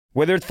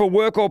Whether it's for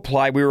work or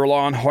play, we rely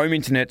on home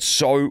internet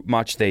so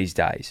much these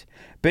days.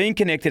 Being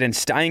connected and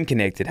staying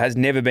connected has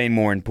never been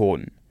more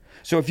important.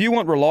 So if you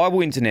want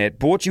reliable internet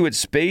brought to you at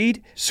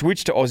speed,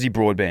 switch to Aussie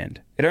Broadband.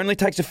 It only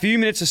takes a few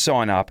minutes to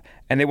sign up,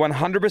 and their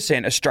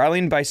 100%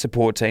 Australian-based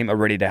support team are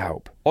ready to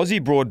help.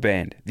 Aussie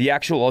Broadband, the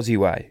actual Aussie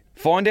way.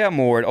 Find out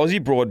more at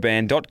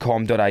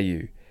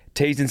aussiebroadband.com.au.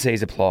 T's and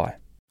C's apply.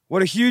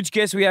 What a huge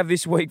guest we have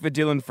this week for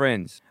Dylan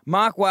Friends.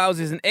 Mark Wales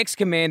is an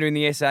ex-commander in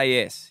the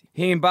SAS.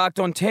 He embarked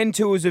on 10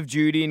 tours of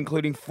duty,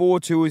 including 4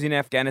 tours in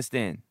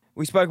Afghanistan.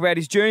 We spoke about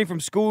his journey from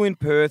school in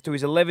Perth to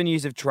his 11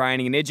 years of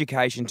training and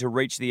education to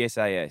reach the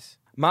SAS.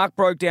 Mark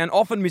broke down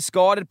often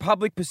misguided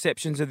public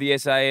perceptions of the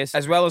SAS,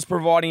 as well as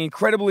providing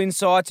incredible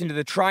insights into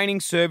the training,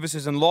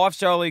 services and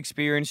lifestyle he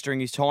experienced during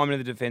his time in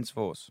the Defence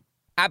Force.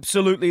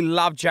 Absolutely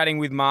love chatting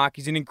with Mark.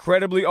 He's an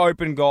incredibly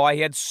open guy.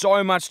 He had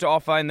so much to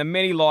offer in the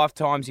many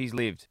lifetimes he's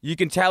lived. You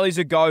can tell he's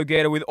a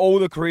go-getter with all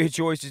the career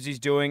choices he's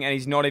doing, and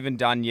he's not even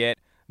done yet.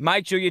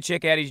 Make sure you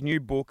check out his new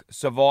book,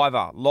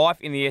 Survivor, Life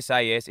in the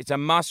SAS. It's a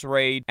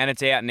must-read, and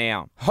it's out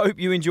now. Hope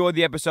you enjoyed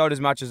the episode as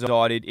much as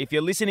I did. If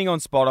you're listening on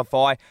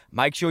Spotify,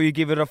 make sure you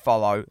give it a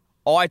follow.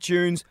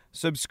 iTunes,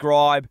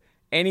 subscribe,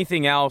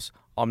 anything else,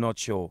 I'm not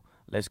sure.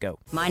 Let's go.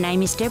 My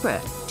name is Deborah,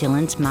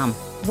 Dylan's mum.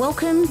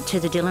 Welcome to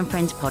the Dylan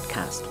Friends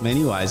podcast. In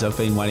many ways, I've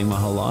been waiting my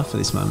whole life for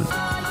this moment.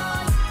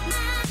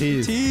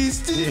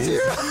 Tease.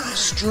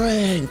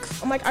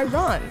 Strength. I'm like, I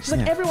run. She's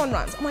like, everyone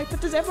runs. I'm like, but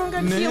does everyone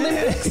go to the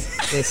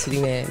Olympics? They're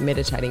sitting there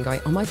meditating,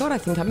 going, oh my God, I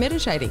think I'm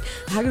meditating.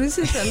 How good is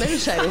this? I'm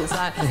meditating. It's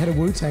like, I had a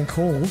Wu-Tang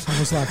call. I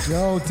was like,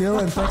 yo,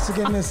 Dylan, thanks for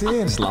getting us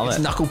in. Just love it. It's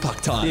knuckle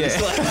puck time. Yeah.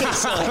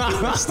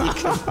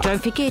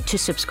 Don't forget to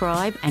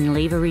subscribe and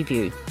leave a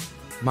review.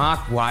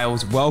 Mark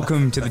Wales,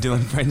 welcome to the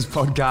Dylan Friends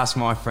podcast,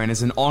 my friend.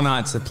 It's an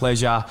honour, it's a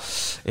pleasure,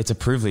 it's a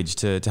privilege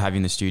to have you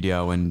in the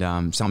studio, and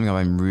something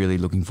I've been really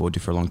looking forward to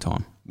for a long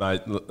time.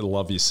 Mate,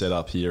 love your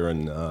setup here,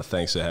 and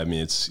thanks for having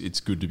me. It's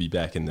good to be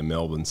back in the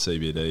Melbourne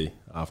CBD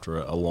after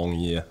a long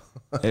year.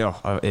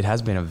 It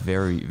has been a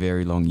very,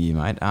 very long year,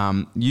 mate.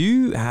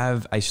 You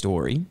have a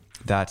story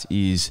that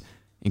is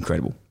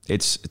incredible.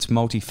 It's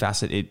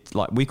multifaceted.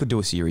 Like, we could do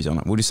a series on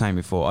it. We were just saying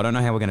before, I don't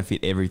know how we're going to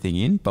fit everything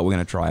in, but we're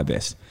going to try our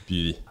best.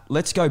 Beauty.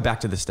 Let's go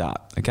back to the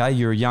start, okay?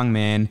 You're a young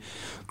man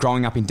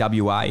growing up in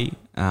WA.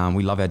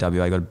 We love our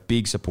WA. Got a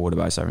big supporter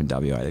base over in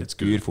WA. It's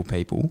beautiful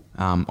people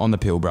on the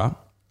Pilbara.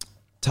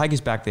 Take us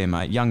back there,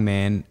 mate. Young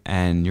man,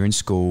 and you're in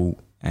school,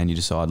 and you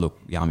decide, look,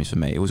 the army's for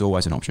me. It was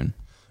always an option.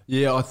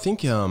 Yeah, I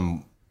think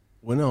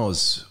when I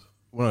was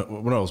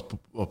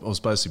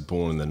basically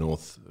born in the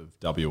north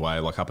of WA,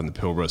 like up in the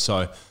Pilbara.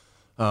 So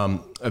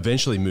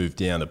eventually moved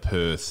down to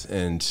Perth,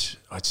 and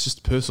it's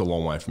just Perth's a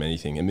long way from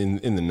anything. I mean,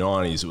 in the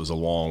 90s, it was a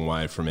long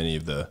way from any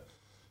of the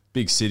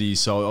big cities.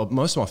 So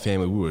most of my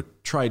family, we were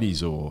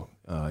tradies, or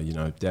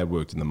Dad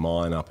worked in the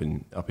mine up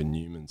in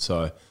Newman.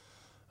 So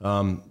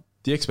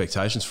the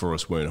expectations for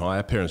us weren't high.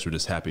 Our parents were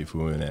just happy if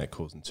we weren't out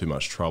causing too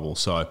much trouble.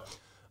 So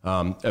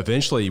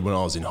eventually, when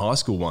I was in high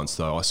school once,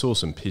 though, I saw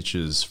some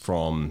pictures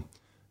from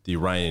the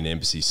Iranian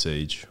embassy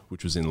siege,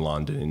 which was in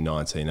London in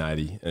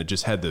 1980, and it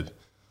just had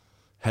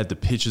the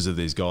pictures of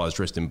these guys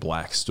dressed in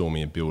black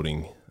storming a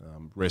building,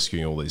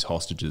 rescuing all these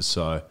hostages.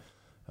 So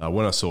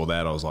when I saw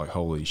that, I was like,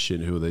 holy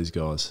shit, who are these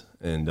guys?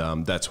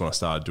 And that's when I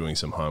started doing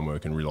some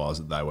homework and realised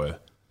that they were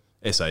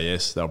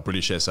SAS. They were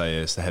British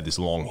SAS. They had this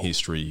long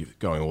history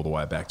going all the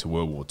way back to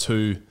World War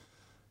II,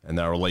 and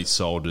they were elite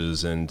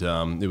soldiers, and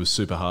it was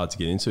super hard to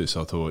get into.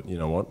 So I thought, you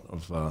know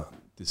what,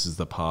 this is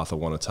the path I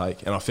want to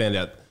take. And I found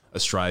out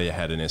Australia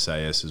had an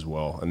SAS as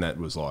well, and that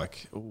was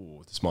like,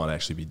 oh, this might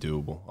actually be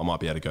doable. I might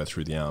be able to go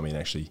through the army and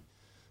actually,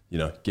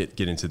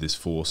 get into this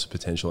force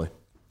potentially.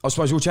 I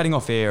suppose we were chatting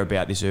off air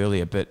about this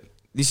earlier, but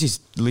this is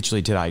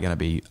literally today going to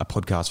be a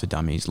podcast for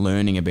dummies,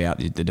 learning about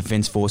the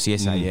Defence Force, the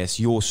SAS,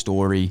 your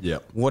story,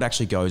 what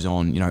actually goes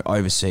on,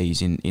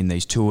 overseas in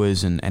these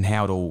tours, and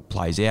how it all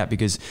plays out.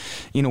 Because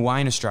in a way,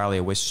 in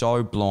Australia, we're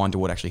so blind to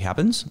what actually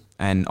happens.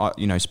 And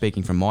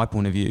speaking from my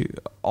point of view,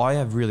 I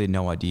have really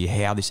no idea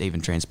how this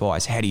even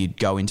transpires. How do you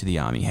go into the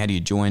army? How do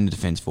you join the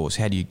Defence Force?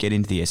 How do you get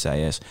into the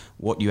SAS?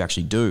 What do you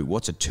actually do?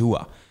 What's a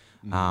tour?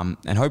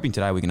 And hoping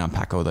today we can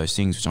unpack all those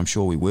things, which I'm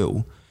sure we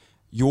will.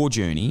 Your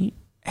journey.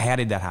 How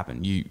did that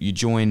happen? You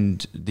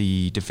joined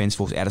the Defence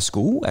Force out of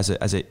school as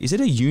a is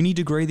it a uni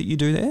degree that you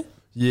do there?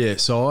 Yeah,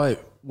 so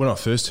when I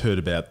first heard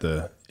about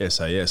the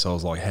SAS, I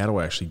was like, how do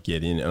I actually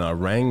get in? And I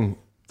rang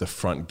the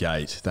front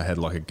gate. They had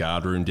like a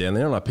guard room down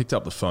there, and I picked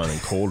up the phone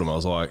and called them. I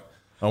was like,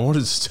 I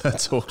wanted to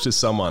talk to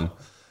someone.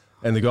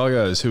 And the guy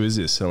goes, who is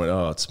this? And I went,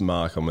 oh, it's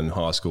Mark. I'm in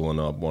high school and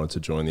I wanted to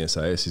join the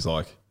SAS. He's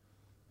like,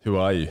 who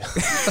are you? And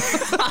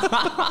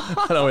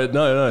I went,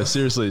 no,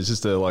 seriously, it's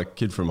just a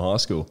kid from high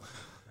school.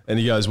 And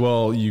he goes,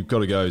 well, you've got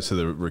to go to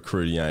the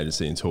recruiting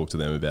agency and talk to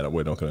them about it.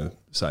 We're not going to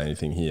say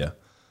anything here.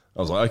 I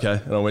was like,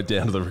 okay. And I went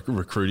down to the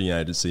recruiting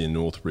agency in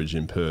Northbridge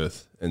in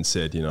Perth and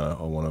said, I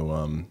want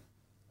to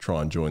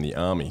try and join the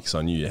army, because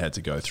I knew you had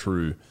to go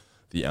through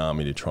the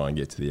army to try and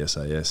get to the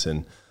SAS.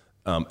 And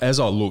as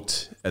I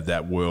looked at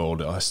that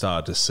world, I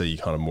started to see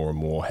kind of more and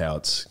more how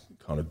it's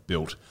kind of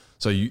built.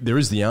 So there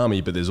is the army,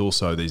 but there's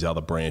also these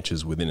other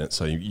branches within it.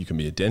 So you can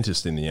be a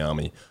dentist in the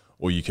army,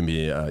 or you can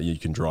be you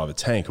can drive a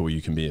tank, or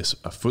you can be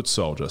a foot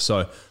soldier.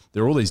 So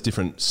there are all these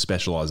different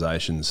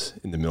specializations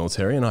in the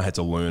military, and I had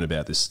to learn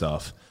about this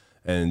stuff.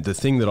 And the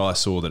thing that I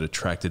saw that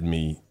attracted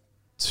me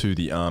to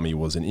the army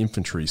was an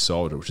infantry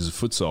soldier, which is a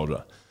foot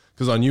soldier,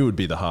 because I knew it would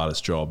be the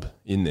hardest job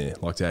in there.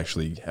 Like to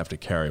actually have to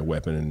carry a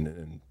weapon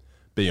and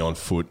be on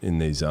foot in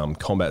these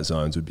combat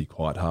zones would be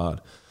quite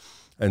hard.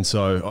 And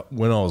so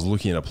when I was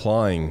looking at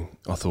applying,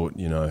 I thought,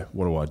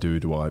 what do I do?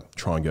 Do I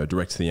try and go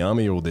direct to the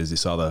army, or there's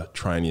this other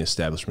training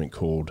establishment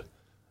called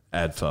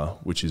ADFA,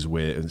 which is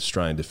where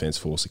Australian Defence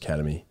Force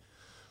Academy,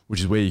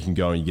 which is where you can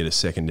go and you get a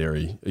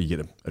secondary, you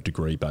get a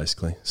degree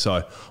basically.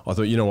 So I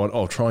thought,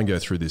 I'll try and go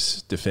through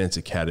this Defence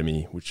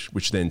Academy,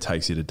 which then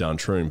takes you to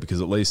Duntroon,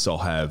 because at least I'll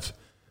have,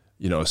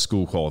 a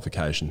school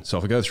qualification. So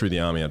if I go through the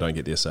army, I don't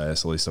get the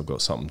SAS, at least I've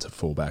got something to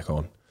fall back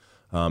on.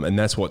 And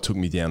that's what took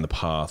me down the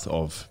path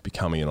of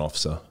becoming an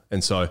officer.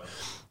 And so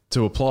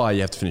to apply,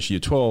 you have to finish year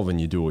 12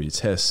 and you do all your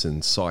tests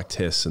and psych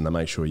tests, and they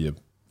make sure you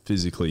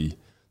physically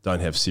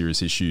don't have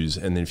serious issues.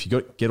 And then if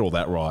you get all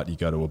that right, you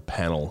go to a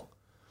panel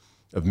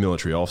of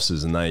military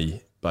officers, and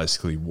they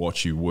basically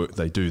watch you work.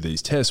 They do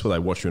these tests where they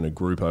watch you in a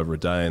group over a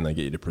day and they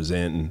get you to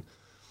present.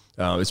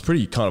 And it's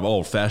pretty kind of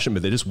old fashioned,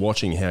 but they're just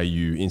watching how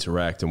you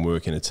interact and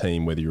work in a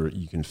team, whether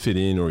you can fit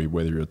in or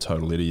whether you're a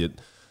total idiot.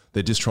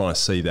 They're just trying to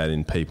see that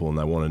in people, and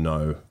they want to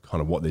know kind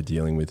of what they're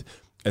dealing with.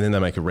 And then they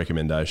make a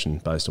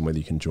recommendation based on whether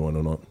you can join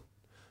or not.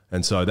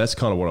 And so that's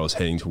kind of what I was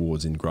heading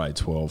towards in grade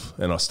 12.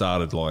 And I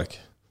started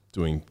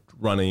doing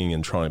running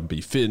and trying to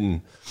be fit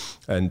and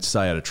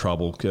stay out of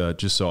trouble,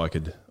 just so I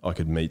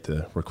could meet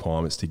the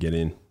requirements to get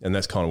in. And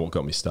that's kind of what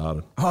got me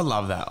started. I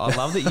love that. I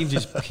love that you've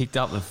just picked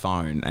up the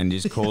phone and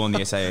just calling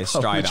the SAS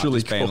straight up,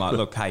 just being like,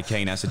 look, hey,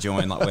 Keen has to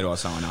join. Like, where do I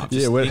sign up?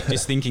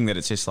 Just thinking that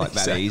it's just like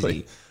exactly. That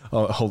easy.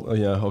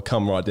 I'll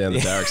come right down the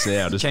barracks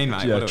now. Just Keen,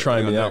 mate,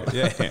 train me up.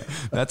 Yeah,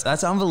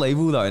 that's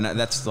unbelievable though. And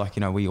that's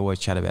we always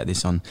chat about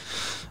this on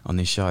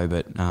this show,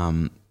 but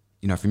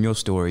from your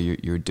story,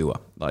 you're a doer.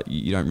 Like,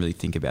 you don't really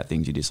think about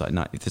things. You're just like,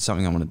 no, if there's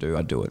something I want to do,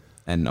 I do it.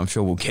 And I'm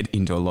sure we'll get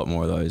into a lot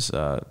more of those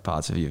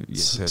parts of your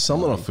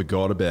Something I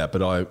forgot about,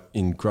 but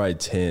in grade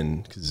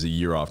 10, because it's a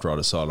year after I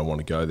decided I want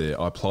to go there,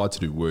 I applied to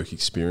do work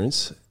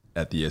experience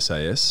at the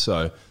SAS.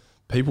 So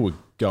people were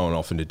going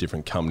off into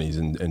different companies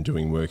and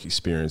doing work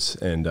experience.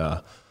 And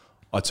I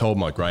told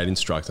my grade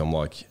instructor, I'm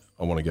like,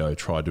 I want to go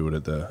try do it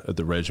at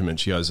the regiment.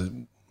 She goes,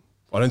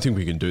 I don't think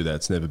we can do that.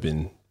 It's never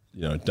been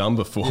done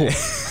before. Yeah.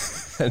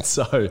 And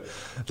so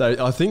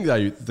I think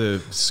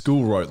the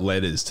school wrote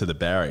letters to the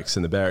barracks,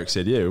 and the barracks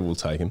said, yeah, we'll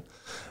take him.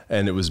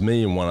 And it was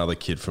me and one other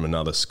kid from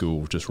another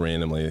school, just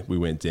randomly. We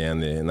went down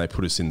there and they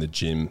put us in the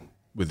gym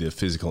with the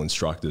physical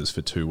instructors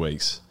for 2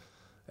 weeks.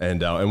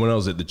 And when I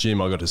was at the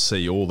gym, I got to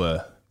see all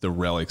the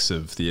relics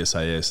of the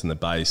SAS and the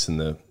base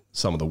and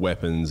some of the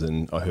weapons,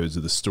 and I heard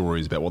the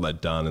stories about what they'd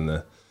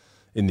done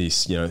in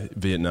this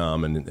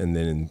Vietnam and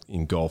then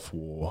in Gulf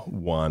War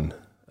I.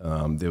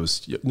 There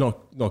was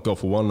not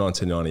Gulf War I,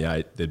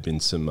 1998. There'd been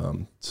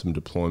some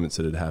deployments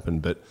that had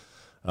happened, but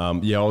I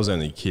was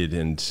only a kid,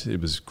 and it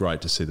was great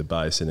to see the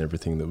base and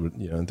everything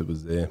that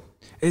was there.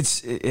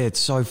 It's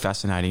so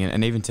fascinating,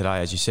 and even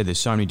today, as you said, there's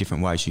so many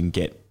different ways you can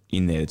get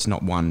in there. It's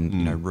not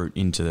one route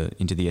into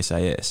the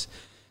SAS.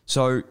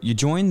 So you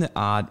joined the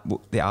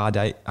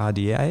RDAF.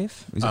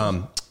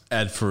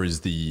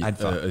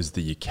 ADFA is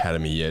the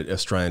academy,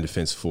 Australian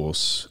Defence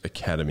Force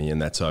Academy,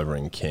 and that's over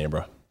in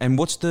Canberra. And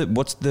what's the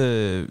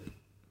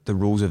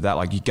rules of that?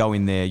 Like, you go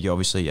in there, you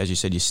obviously, as you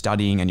said, you're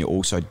studying and you're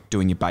also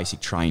doing your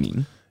basic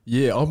training.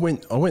 Yeah, I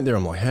went there.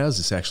 I'm like, how is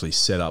this actually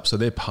set up? So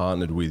they're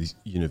partnered with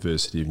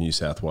University of New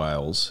South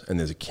Wales, and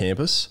there's a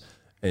campus,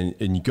 and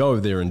you go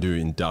over there and do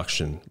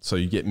induction. So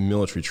you get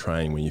military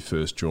training when you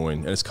first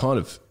join, and it's kind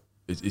of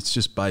it's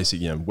just basic,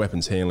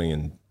 weapons handling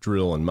and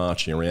drill and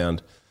marching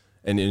around,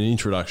 and an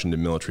introduction to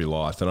military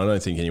life. And I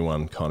don't think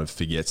anyone kind of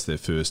forgets their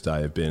first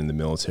day of being in the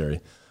military.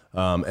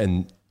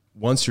 And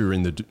once you're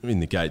in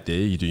the gate there,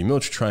 you do your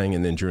military training,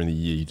 and then during the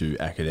year you do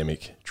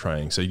academic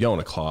training. So you go on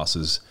to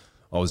classes.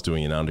 I was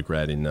doing an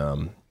undergrad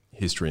in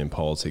history and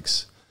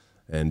politics,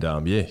 and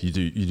you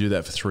do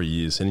that for 3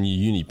 years, and in your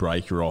uni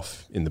break you're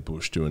off in the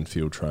bush doing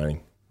field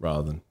training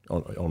rather than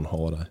on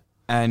holiday.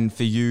 And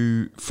for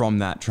you, from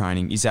that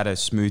training, is that a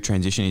smooth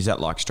transition? Is that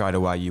like straight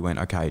away you went,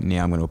 okay,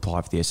 now I'm going to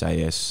apply for the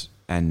SAS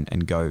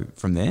and go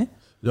from there?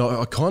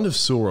 No, I kind of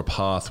saw a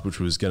path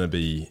which was going to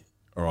be,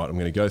 all right, I'm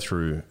going to go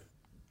through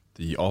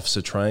the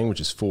officer training,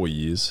 which is 4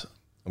 years.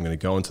 I'm going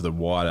to go into the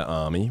wider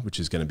army, which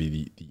is going to be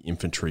the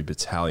infantry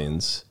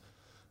battalions.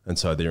 And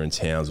so they're in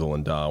Townsville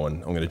and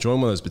Darwin. I'm going to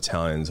join one of those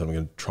battalions. I'm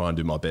going to try and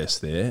do my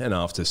best there. And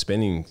after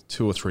spending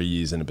 2 or 3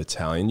 years in a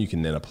battalion, you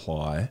can then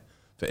apply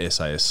for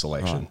SAS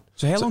selection. Right.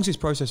 So how long is this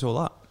process all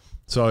up?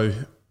 So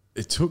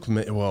it took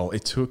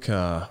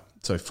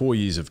 4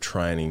 years of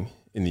training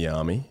in the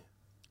army,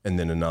 and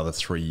then another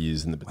 3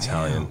 years in the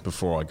battalion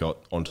before I got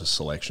onto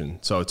selection.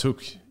 So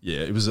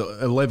it was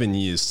 11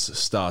 years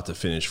start to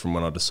finish from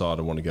when I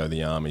decided I want to go to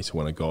the army to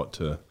when I got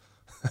to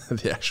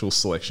the actual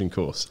selection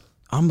course.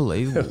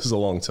 Unbelievable. It was a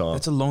long time.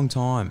 That's a long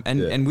time.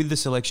 And with the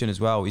selection as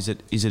well, is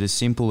it as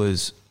simple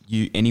as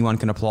anyone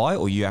can apply,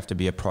 or you have to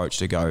be approached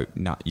to go,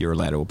 no, you're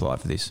allowed to apply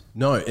for this?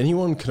 No,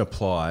 anyone can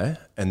apply,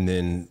 and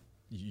then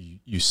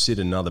you sit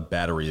another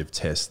battery of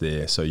tests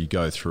there. So you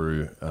go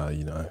through,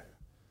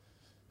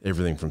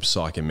 everything from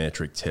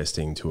psychometric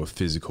testing to a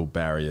physical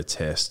barrier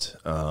test.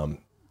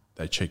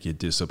 They check your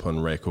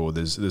discipline record.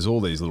 There's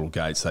all these little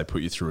gates they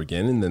put you through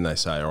again, and then they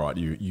say, all right,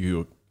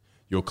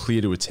 you're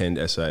clear to attend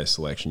SAS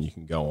selection. You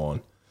can go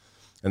on,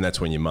 and that's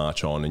when you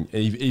march on. And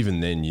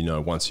even then,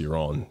 once you're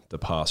on, the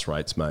pass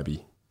rates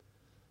maybe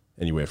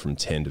anywhere from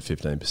 10 to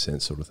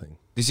 15% sort of thing.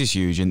 This is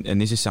huge,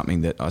 and this is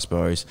something that I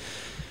suppose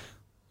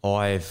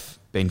I've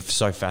been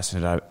so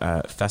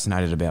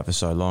fascinated about for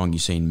so long.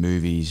 You've seen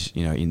movies,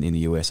 in the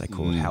US, they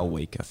call it Hell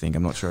Week, I think.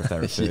 I'm not sure if they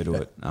refer to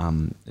it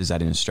as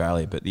that in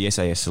Australia, but the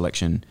SAS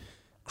selection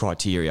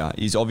criteria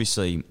is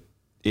obviously,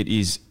 it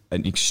is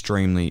an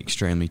extremely,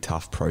 extremely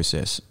tough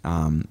process.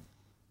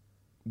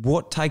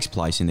 What takes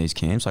place in these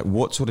camps? Like,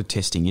 what sort of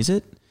testing is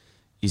it?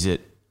 Is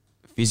it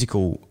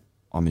physical?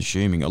 I'm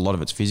assuming a lot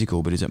of it's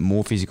physical, but is it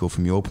more physical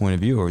from your point of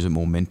view, or is it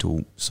more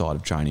mental side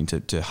of training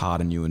to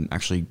harden you and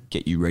actually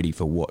get you ready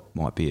for what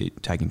might be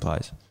taking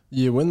place?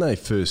 Yeah, when they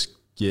first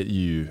get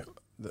you,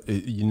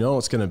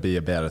 it's going to be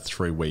about a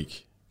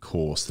 3-week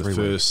course, the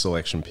first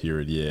selection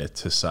period,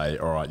 to say,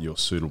 all right, you're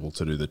suitable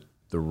to do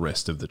the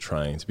rest of the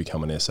training to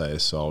become an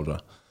SAS soldier.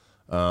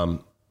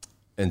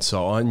 And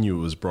so I knew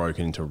it was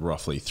broken into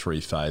roughly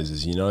 3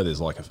 phases. There's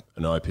like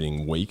an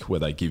opening week where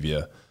they give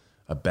you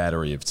a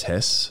battery of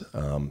tests,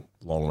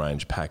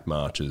 long-range pack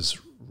marches,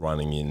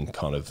 running in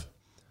kind of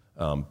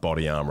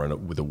body armour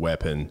and with a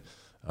weapon,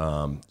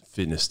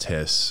 fitness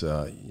tests,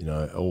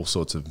 all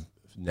sorts of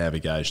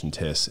navigation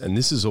tests. And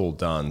this is all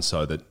done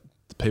so that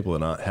the people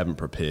that haven't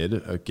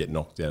prepared get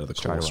knocked out of the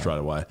course straight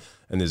away.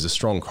 And there's a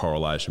strong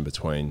correlation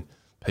between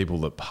people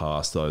that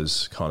pass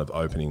those kind of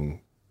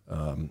opening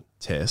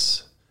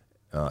tests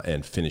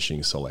and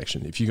finishing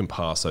selection. If you can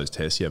pass those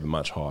tests, you have a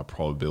much higher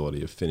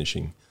probability of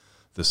finishing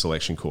the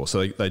selection course.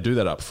 So they do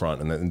that up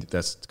front, and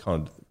that's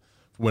kind of,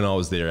 when I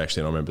was there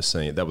actually, and I remember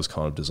seeing it, that was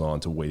kind of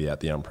designed to weed out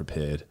the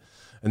unprepared.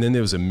 And then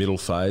there was a middle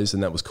phase,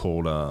 and that was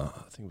called, I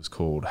think it was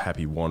called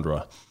Happy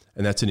Wanderer,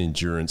 and that's an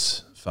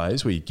endurance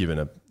phase where you're given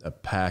a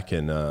pack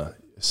and a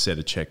set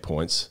of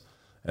checkpoints,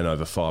 and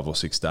over 5 or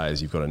 6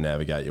 days you've got to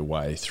navigate your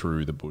way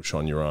through the bush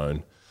on your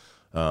own.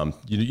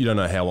 You don't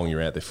know how long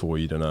you're out there for.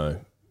 You don't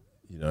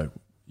know,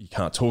 you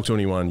can't talk to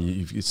anyone.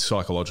 It's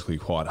psychologically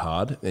quite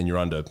hard, and you're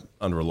under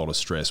a lot of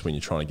stress when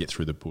you're trying to get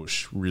through the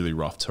bush, really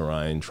rough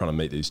terrain, trying to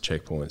meet these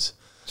checkpoints.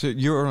 So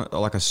you're on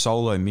like a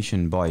solo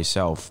mission by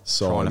yourself,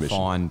 trying to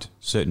find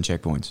certain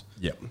checkpoints.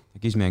 Yep.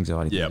 It gives me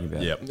anxiety thinking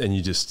about it. Yep.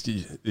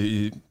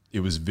 And it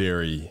was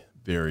very,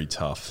 very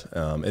tough.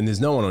 And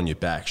there's no one on your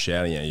back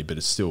shouting at you, but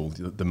it's still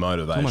the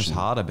motivation. It's almost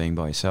harder being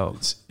by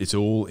yourself. It's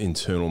all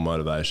internal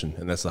motivation,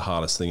 and that's the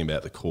hardest thing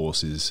about the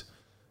course is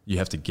you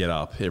have to get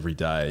up every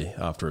day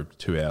after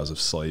 2 hours of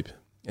sleep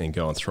and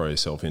go and throw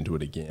yourself into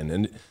it again.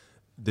 And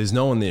there's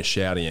no one there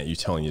shouting at you,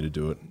 telling you to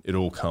do it. It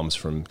all comes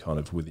from kind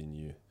of within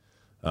you.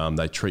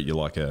 They treat you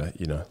like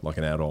like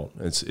an adult.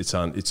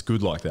 It's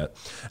good like that.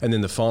 And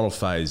then the final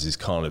phase is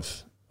kind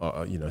of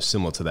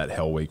similar to that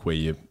Hell Week, where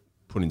you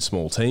put in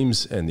small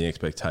teams, and the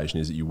expectation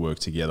is that you work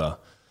together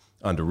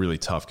under really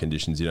tough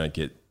conditions. You don't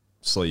get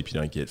sleep, you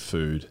don't get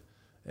food,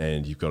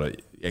 and you've got to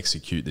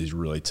execute these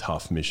really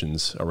tough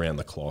missions around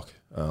the clock,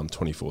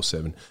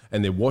 24/7.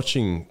 And they're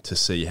watching to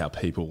see how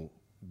people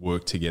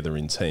work together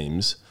in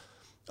teams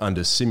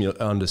under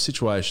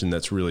situation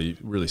that's really,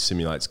 really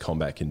simulates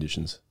combat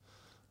conditions.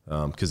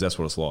 Because that's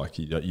what it's like.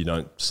 You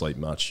don't sleep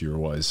much. You're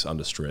always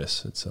under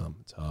stress. It's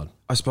hard.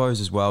 I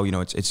suppose as well,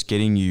 it's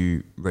getting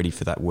you ready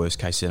for that worst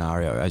case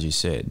scenario, as you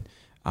said.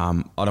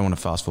 I don't want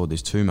to fast forward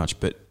this too much,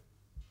 but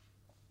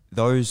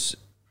those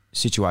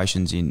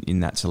situations in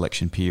that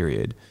selection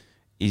period,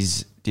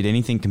 did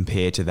anything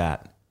compare to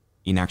that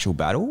in actual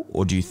battle?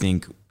 Or do you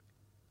think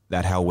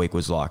that Hell Week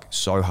was like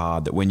so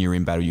hard that when you're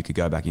in battle, you could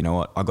go back, you know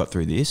what, I got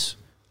through this,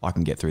 I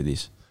can get through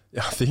this?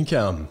 Yeah, I think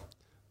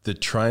the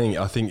training,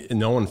 I think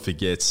no one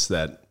forgets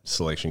that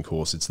selection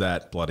course. It's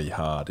that bloody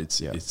hard.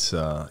 It's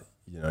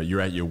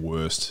you're at your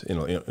worst in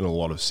a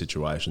lot of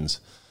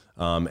situations.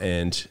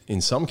 And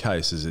in some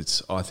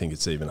cases, I think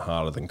it's even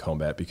harder than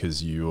combat,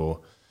 because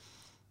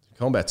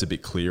combat's a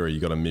bit clearer. You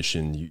got a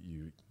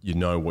mission. You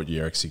know what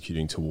you're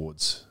executing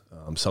towards.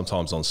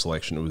 Sometimes on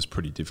selection it was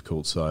pretty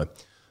difficult. So,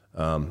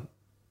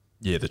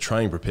 the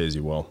training prepares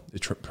you well.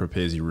 It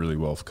prepares you really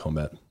well for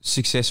combat.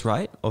 Success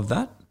rate of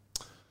that?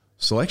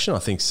 Selection, I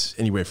think, is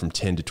anywhere from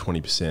 10 to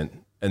 20%,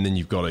 and then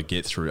you've got to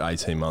get through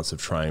 18 months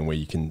of training where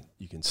you can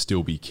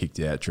still be kicked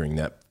out during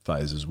that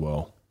phase as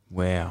well.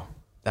 Wow,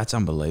 that's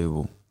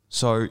unbelievable.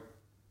 So,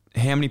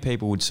 how many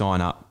people would sign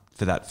up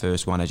for that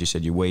first one? As you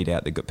said, you weed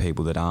out the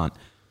people that aren't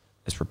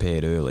as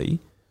prepared early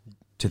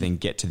to then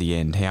get to the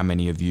end. How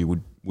many of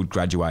you would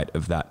graduate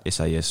of that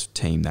SAS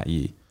team that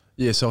year?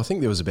 Yeah, so I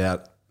think there was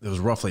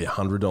roughly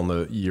 100 on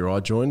the year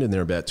I joined, and there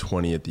were about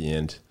 20 at the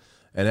end.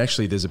 And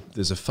actually, there's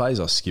a phase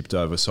I skipped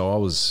over. So I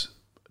was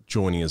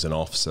joining as an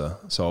officer.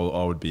 So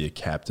I would be a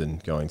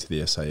captain going to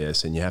the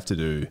SAS, and you have to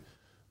do.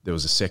 There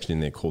was a section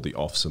in there called the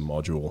officer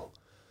module,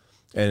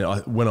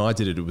 and when I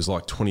did it, it was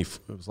like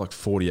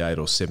 48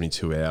 or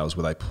 72 hours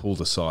where they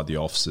pulled aside the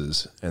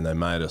officers and they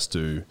made us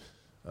do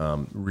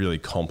really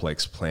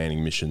complex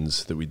planning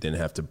missions that we'd then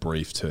have to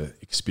brief to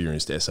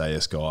experienced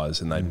SAS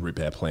guys, and they'd rip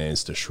our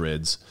plans to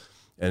shreds.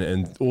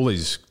 And all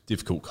these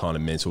difficult kind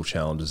of mental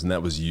challenges, and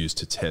that was used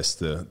to test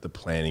the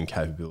planning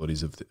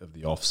capabilities of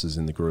the officers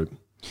in the group.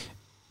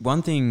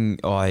 One thing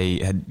I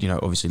had,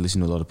 obviously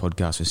listened to a lot of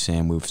podcasts with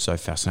Sam. We were so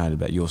fascinated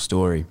about your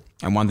story.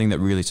 And one thing that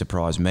really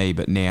surprised me,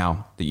 but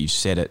now that you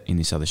said it in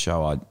this other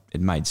show,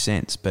 it made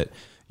sense. But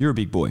you're a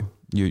big boy.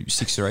 You're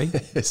 6'3",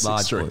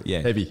 6'3", boy. Yeah,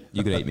 heavy.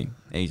 You could eat me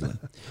easily,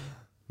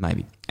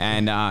 maybe.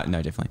 And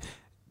no, definitely.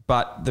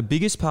 But the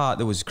biggest part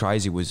that was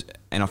crazy was,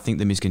 and I think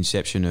the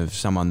misconception of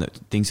someone that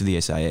thinks of the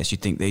SAS, you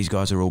think these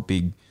guys are all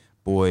big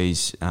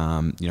boys,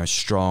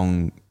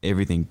 strong,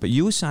 everything. But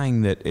you were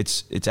saying that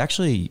it's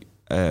actually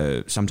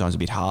sometimes a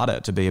bit harder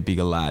to be a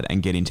bigger lad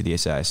and get into the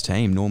SAS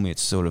team. Normally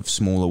it's sort of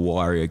smaller,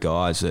 wirier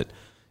guys that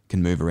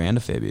can move around a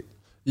fair bit.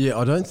 Yeah,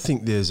 I don't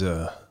think there's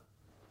a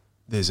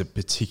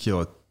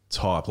particular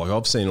type. Like,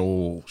 I've seen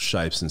all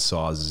shapes and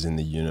sizes in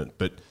the unit,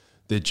 but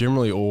they're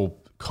generally all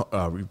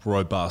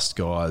robust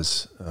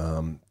guys.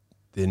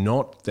 They're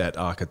not that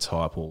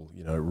archetypal,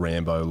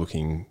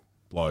 Rambo-looking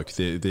bloke.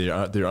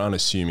 They're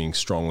unassuming,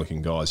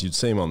 strong-looking guys. You'd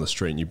see them on the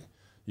street, and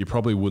you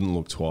probably wouldn't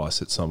look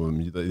twice at some of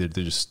them. They're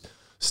just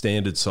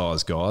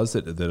standard-sized guys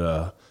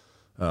that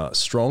are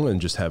strong and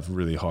just have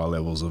really high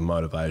levels of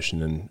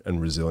motivation and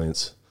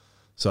resilience.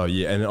 So,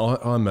 yeah, and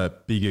I'm a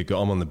bigger guy.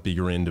 I'm on the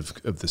bigger end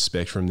of the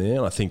spectrum there.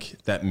 And I think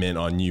that meant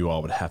I knew I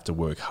would have to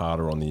work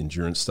harder on the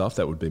endurance stuff.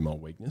 That would be my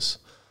weakness.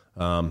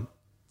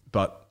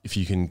 But if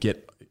you can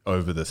get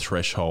over the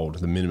threshold,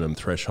 the minimum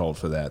threshold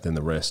for that, then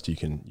the rest you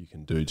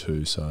can do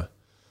too. So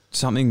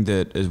something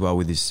that as well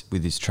with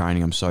this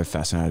training I'm so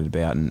fascinated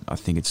about, and I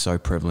think it's so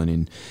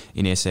prevalent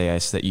in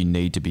SAS that you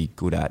need to be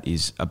good at,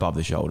 is above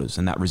the shoulders,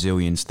 and that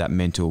resilience, that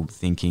mental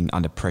thinking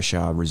under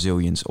pressure,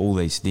 resilience, all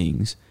these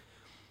things.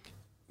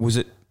 Was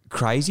it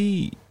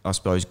crazy, I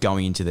suppose,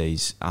 going into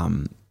these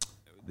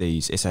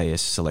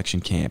SAS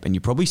selection camp, and you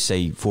probably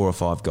see 4 or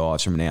 5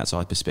 guys from an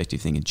outside perspective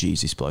thinking,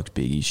 geez, this bloke's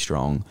big, he's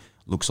strong,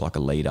 looks like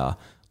a leader,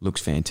 looks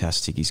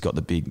fantastic, he's got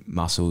the big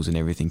muscles and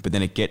everything. But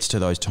then it gets to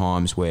those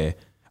times where,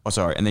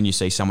 and then you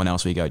see someone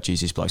else where you go, geez,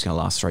 this bloke's going to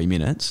last 3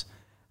 minutes.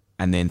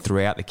 And then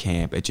throughout the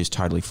camp, it just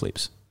totally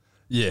flips.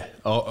 Yeah.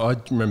 I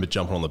remember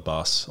jumping on the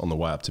bus on the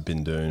way up to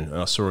Bindoon, and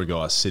I saw a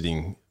guy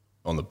sitting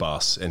on the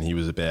bus, and he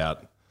was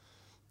about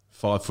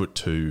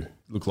 5'2",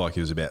 looked like he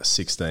was about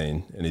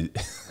 16, and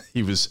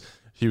he was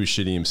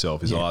shitting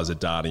himself. His eyes are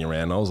darting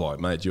around. I was like,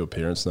 mate, do your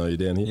parents know you're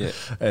down here?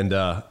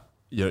 Yeah.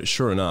 And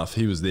sure enough,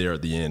 he was there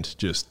at the end.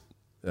 Just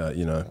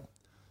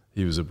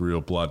he was a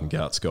real blood and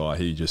guts guy.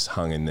 He just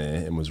hung in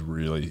there and was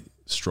really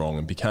strong,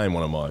 and became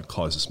one of my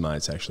closest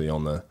mates actually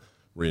on the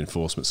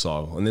reinforcement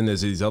cycle. And then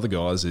there's these other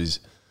guys,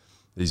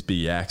 these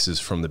big axes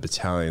from the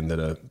battalion that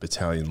are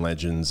battalion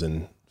legends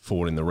and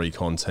fought in the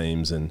recon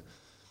teams, and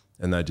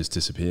they just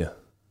disappear.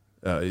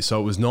 So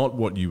it was not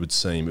what you would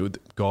seem.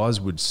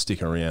 Guys would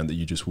stick around that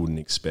you just wouldn't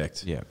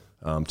expect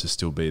to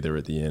still be there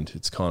at the end.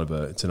 It's kind of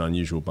it's an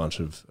unusual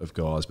bunch of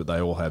guys, but they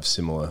all have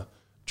similar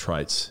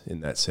traits in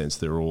that sense.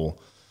 They're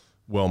all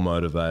well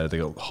motivated. They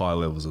got high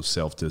levels of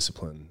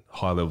self-discipline,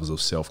 high levels of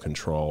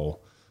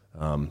self-control,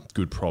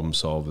 good problem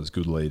solvers,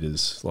 good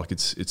leaders. Like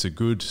it's a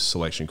good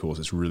selection course.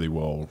 It's really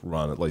well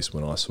run, at least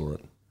when I saw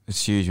it.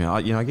 It's huge, man.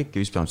 I get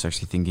goosebumps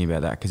actually thinking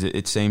about that, because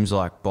it seems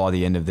like by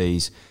the end of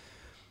these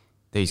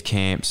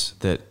camps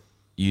that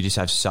you just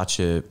have such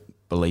a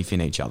belief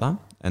in each other.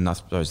 And I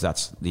suppose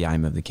that's the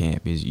aim of the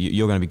camp, is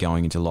you're going to be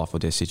going into life or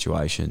death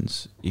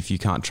situations. If you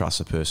can't trust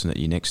the person that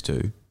you're next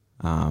to,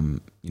 how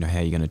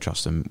are you going to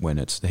trust them when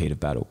it's the heat of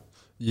battle?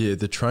 Yeah,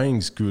 the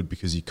training's good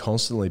because you're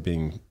constantly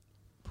being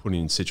put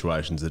in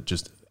situations that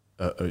just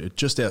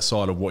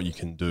outside of what you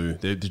can do.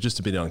 They're just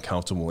a bit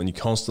uncomfortable, and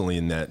you're constantly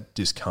in that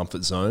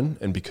discomfort zone.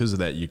 And because of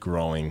that, you're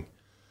growing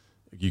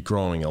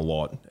a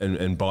lot.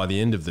 And by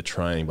the end of the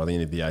training, by the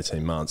end of the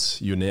 18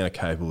 months, you're now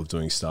capable of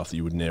doing stuff that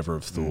you would never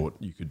have thought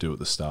you could do at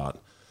the start.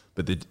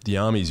 But the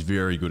Army is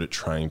very good at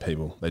training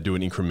people. They do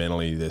it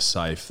incrementally, they're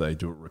safe, they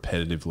do it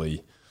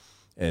repetitively.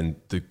 And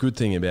the good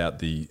thing about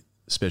the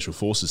Special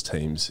Forces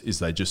teams is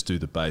they just do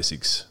the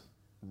basics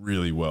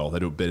really well. They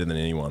do it better than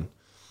anyone,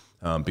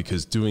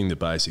 because doing the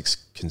basics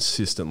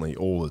consistently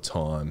all the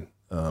time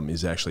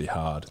is actually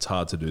hard. It's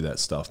hard to do that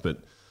stuff, but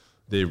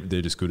they're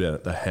just good at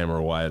it. They hammer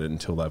away at it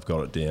until they've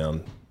got it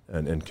down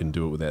and can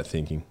do it without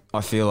thinking.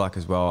 I feel like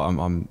as well,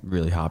 I'm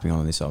really harping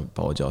on this, I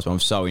apologise, but I'm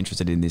so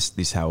interested in this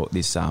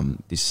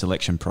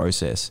selection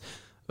process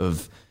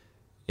of,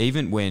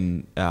 even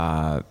when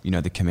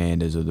the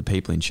commanders or the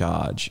people in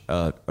charge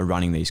are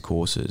running these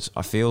courses,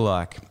 I feel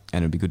like,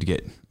 and it'd be good to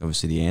get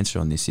obviously the answer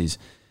on this, is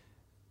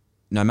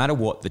no matter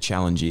what the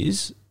challenge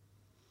is,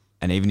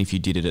 and even if you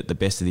did it at the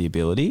best of the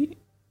ability,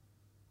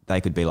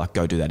 they could be like,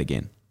 go do that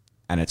again.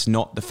 And it's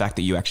not the fact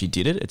that you actually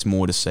did it. It's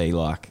more to see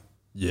like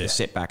the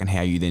setback and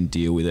how you then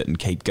deal with it and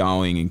keep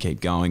going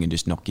and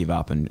just not give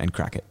up and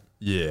crack it.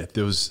 Yeah,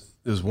 there was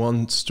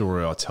one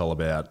story I tell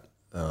about.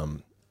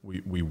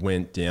 We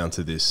went down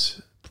to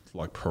this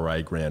like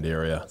parade ground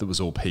area that was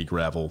all pea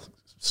gravel,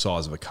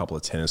 size of a couple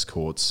of tennis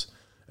courts,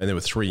 and there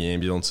were 3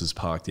 ambulances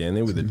parked down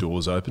there with the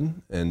doors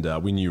open, and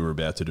we knew we were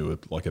about to do a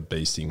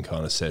beasting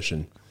kind of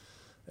session,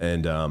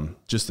 and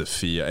just the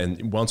fear.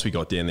 And once we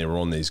got down there, we're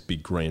on these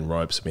big green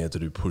ropes, and we had to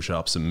do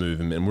push-ups and move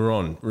them, and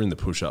we're in the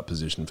push-up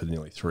position for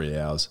nearly 3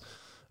 hours,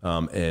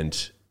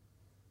 and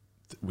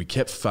we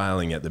kept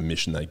failing at the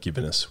mission they'd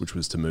given us, which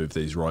was to move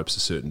these ropes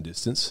a certain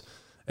distance.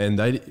 And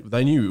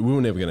they knew we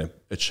were never going to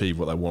achieve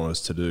what they wanted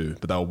us to do,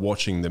 but they were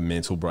watching the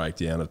mental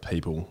breakdown of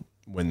people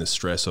when the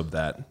stress of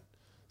that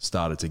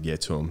started to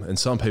get to them. And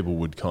some people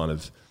would kind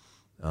of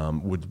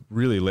would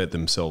really let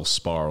themselves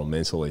spiral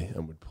mentally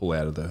and would pull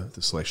out of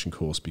the selection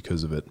course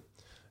because of it.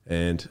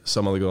 And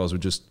some other guys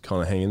would just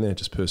kind of hang in there,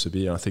 just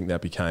persevere. I think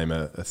that became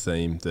a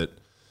theme that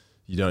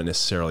you don't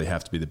necessarily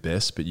have to be the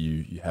best, but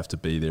you have to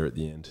be there at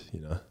the end,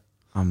 you know.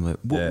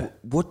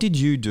 What did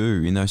you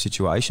do in those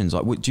situations?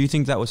 Like, do you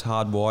think that was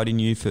hardwired in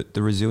you for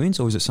the resilience,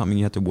 or was it something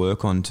you had to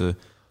work on to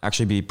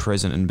actually be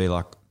present and be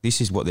like, this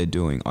is what they're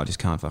doing, I just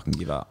can't fucking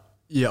give up?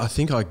 Yeah, I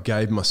think I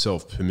gave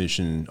myself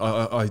permission.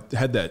 I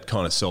had that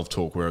kind of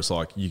self-talk where it's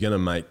like, you're going to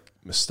make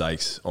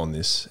mistakes on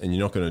this and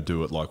you're not going to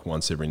do it like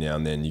once every now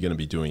and then. You're going to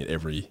be doing it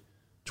every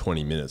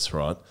 20 minutes,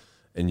 right?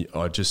 And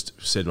I just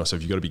said to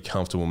myself, you've got to be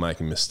comfortable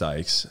making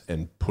mistakes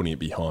and putting it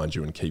behind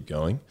you and keep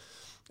going.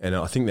 And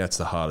I think that's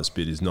the hardest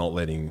bit, is not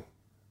letting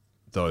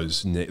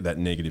that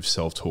negative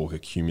self-talk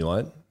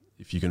accumulate.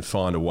 If you can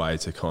find a way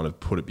to kind of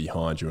put it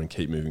behind you and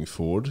keep moving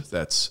forward,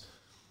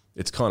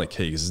 it's kind of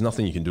key, because there's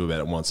nothing you can do about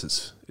it once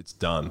it's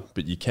done.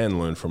 But you can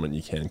learn from it and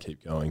you can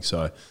keep going.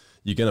 So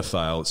you're going to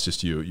fail. It's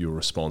just your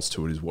response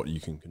to it is what you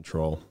can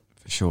control.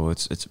 For sure,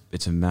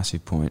 it's a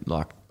massive point.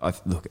 Like,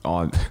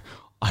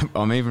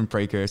 I'm even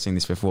precursing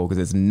this before because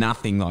there's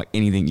nothing like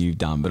anything you've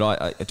done. But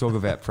I talk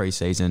about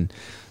pre-season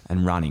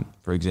and running,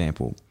 for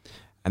example.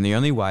 And the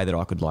only way that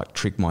I could like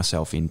trick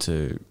myself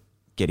into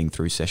getting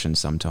through sessions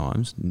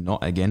sometimes,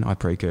 not again, I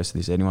precursor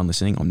this, anyone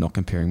listening, I'm not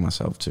comparing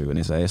myself to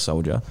an SAS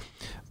soldier,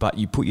 but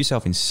you put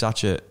yourself in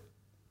such a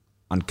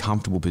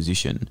uncomfortable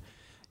position,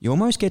 you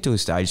almost get to a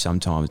stage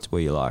sometimes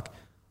where you're like,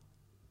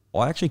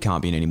 I actually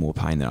can't be in any more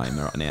pain than I am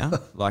right now.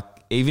 Like,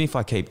 even if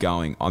I keep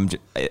going, I'm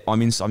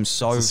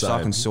so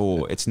fucking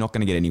sore. It's not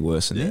going to get any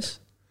worse than this.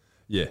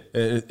 Yeah,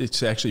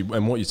 it's actually,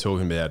 and what you're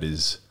talking about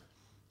is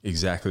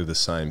exactly the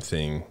same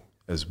thing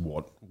as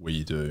what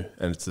we do,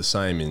 and it's the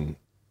same in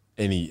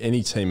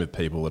any team of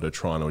people that are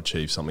trying to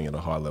achieve something at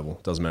a high level.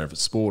 Doesn't matter if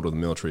it's sport or the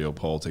military or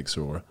politics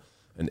or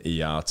an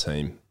ER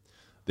team.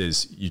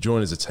 You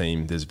join as a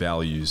team. There's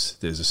values.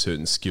 There's a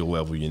certain skill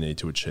level you need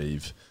to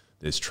achieve.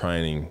 There's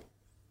training.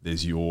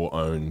 There's your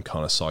own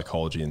kind of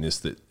psychology in this,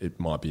 that it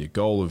might be a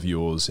goal of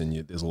yours,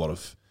 and there's a lot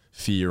of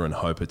fear and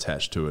hope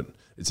attached to it.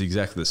 It's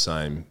exactly the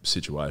same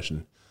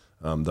situation,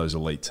 those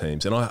elite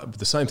teams. And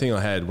the same thing I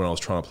had when I was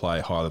trying to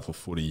play high-level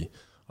footy,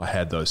 I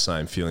had those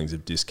same feelings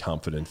of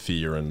discomfort and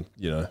fear and,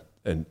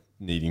 and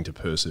needing to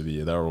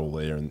persevere. They were all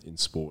there in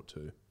sport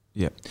too.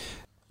 Yeah.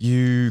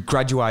 You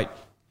graduate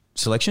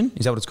selection,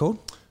 is that what it's called?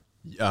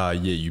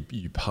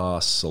 You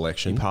pass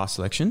selection. Pass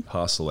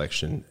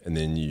selection, and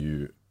then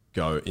you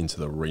go into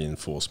the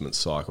reinforcement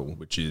cycle,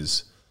 which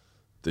is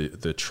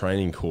the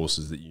training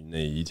courses that you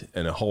need,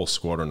 and a whole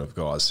squadron of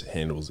guys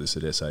handles this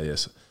at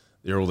SAS.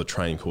 They're all the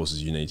training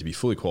courses you need to be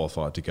fully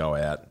qualified to go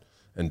out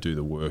and do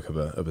the work of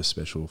a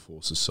special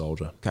forces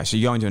soldier. Okay, so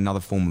you go into another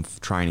form of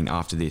training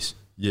after this?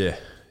 Yeah,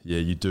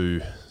 you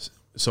do.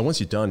 So once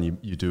you're done,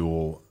 you do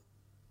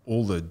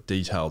all the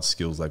detailed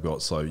skills they've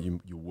got. So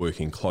you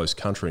work in close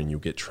country and you'll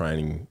get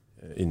training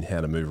in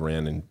how to move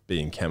around and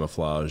be in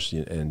camouflage,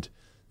 and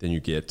then you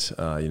get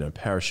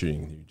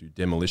parachuting, you do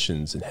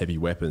demolitions and heavy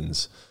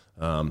weapons.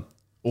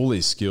 All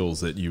these skills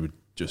that you would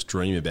just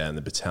dream about in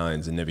the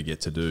battalions and never get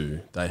to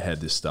do, they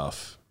had this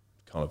stuff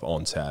kind of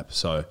on tap.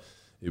 So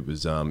it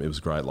was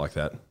great like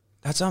that.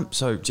 That's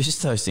so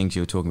just those things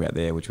you were talking about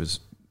there, which was,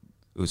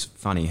 it was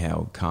funny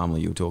how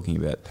calmly you were talking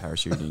about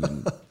parachuting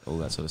and all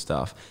that sort of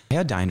stuff.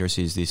 How dangerous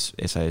is this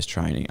SAS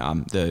training,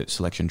 the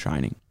selection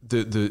training?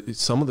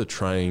 Some of the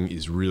training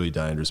is really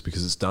dangerous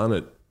because it's done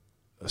at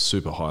a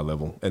super high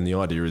level, and the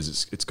idea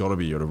is it's got to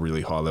be at a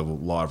really high level,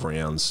 live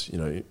rounds,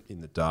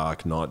 in the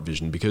dark, night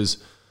vision,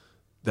 because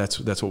that's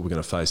what we're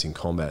going to face in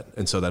combat.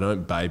 And so they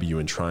don't baby you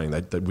in training.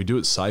 We do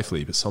it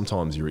safely, but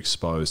sometimes you're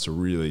exposed to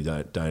really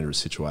dangerous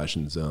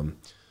situations.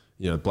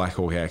 Black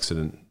Hawk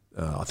accident,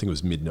 I think it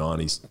was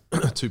mid-90s,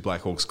 2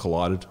 Black Hawks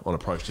collided on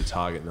approach to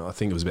target, and I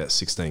think it was about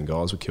 16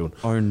 guys were killed.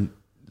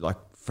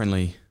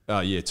 Friendly...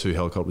 2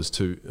 helicopters,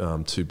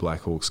 two Black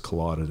Hawks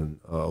collided,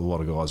 and a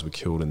lot of guys were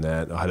killed in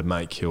that. I had a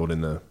mate killed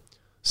in the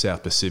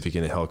South Pacific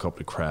in a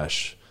helicopter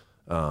crash,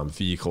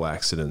 vehicle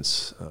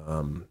accidents.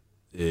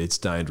 It's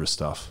dangerous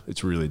stuff.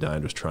 It's really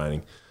dangerous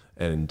training.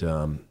 And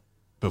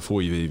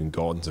before you've even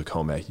got into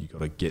combat, you've got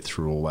to get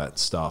through all that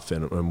stuff.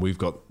 And we've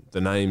got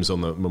the names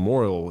on the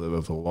memorial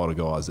of a lot of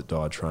guys that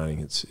died training.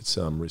 It's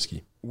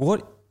risky.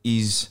 What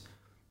is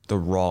the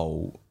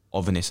role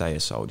of an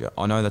SAS soldier?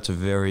 I know that's a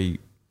very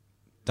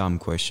dumb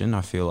question,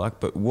 I feel like,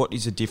 but what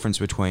is the difference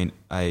between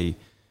a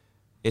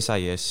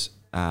SAS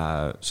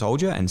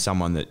soldier and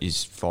someone that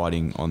is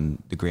fighting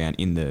on the ground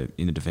in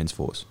the Defence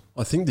Force?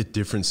 I think the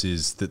difference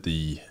is that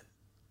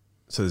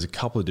so there's a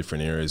couple of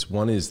different areas.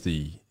 One is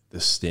the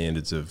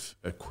standards of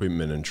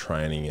equipment and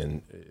training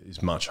and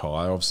is much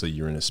higher. Obviously,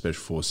 you're in a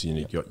special force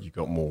unit, you've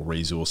got more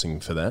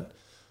resourcing for that.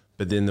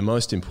 But then the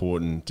most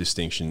important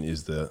distinction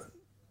is the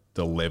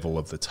level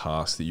of the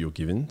task that you're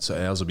given. So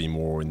ours will be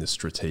more in the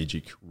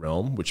strategic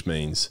realm, which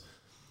means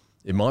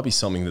it might be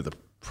something that the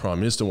Prime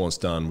Minister wants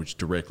done which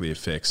directly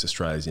affects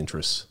Australia's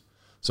interests.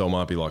 So it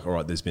might be like, all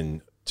right, there's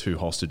been 2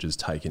 hostages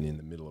taken in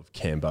the middle of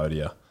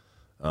Cambodia.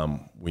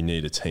 We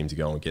need a team to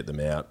go and get them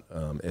out.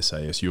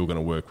 SAS, you're going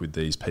to work with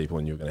these people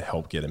and you're going to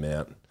help get them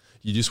out.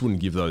 You just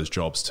wouldn't give those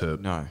jobs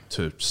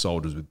to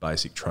soldiers with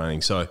basic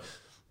training. So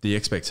the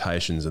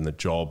expectations and the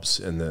jobs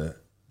and the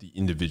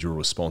individual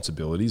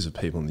responsibilities of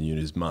people in the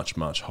unit is much,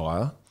 much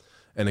higher.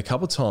 And a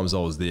couple of times I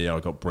was there, I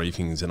got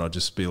briefings and I'd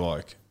just be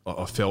like,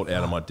 I felt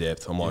out of my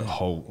depth. I'm like,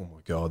 oh my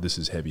God, this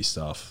is heavy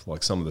stuff.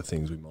 Like some of the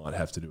things we might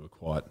have to do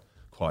are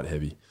quite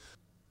heavy.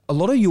 A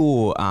lot of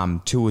your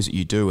tours that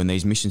you do and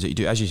these missions that you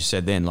do, as you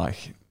said then,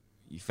 like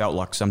you felt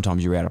like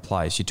sometimes you're out of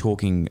place. You're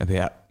talking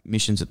about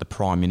missions that the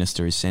Prime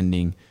Minister is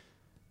sending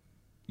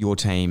your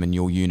team and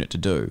your unit to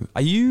do.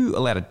 Are you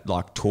allowed to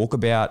like talk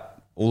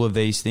about all of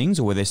these things,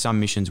 or were there some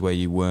missions where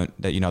you weren't,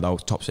 that they were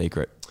top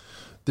secret?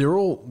 They're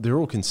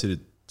all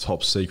considered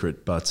top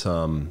secret, but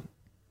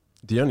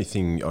the only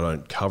thing I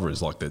don't cover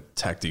is like the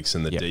tactics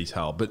and the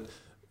detail. But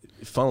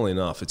funnily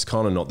enough, it's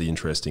kind of not the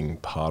interesting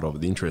part of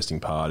it. The interesting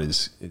part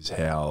is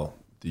how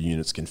the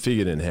unit's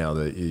configured and how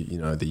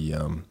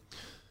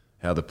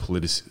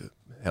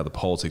the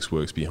politics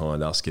works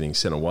behind us getting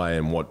sent away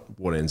and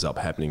what ends up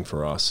happening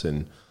for us.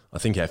 And I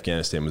think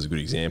Afghanistan was a good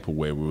example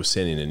where we were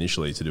sent in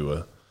initially to do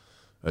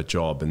a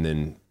job, and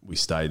then we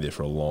stayed there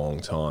for a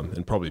long time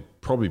and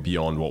probably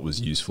beyond what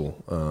was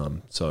useful.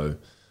 So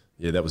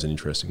yeah, that was an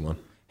interesting one.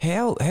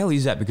 How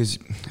is that? Because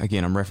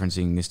again, I'm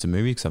referencing this to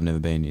movie because I've never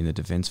been in the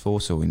Defence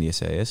Force or in the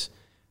SAS,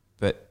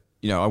 but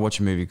I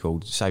watch a movie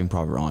called Saving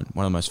Private Ryan,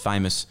 one of the most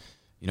famous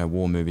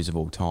war movies of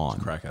all time.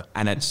 It's a cracker.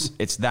 And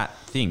it's that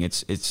thing.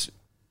 It's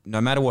no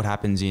matter what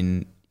happens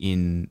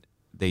in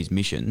these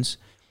missions,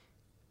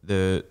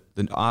 the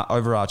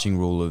overarching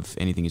rule of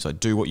anything is like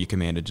do what you're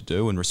commanded to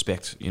do and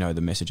respect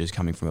the messages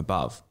coming from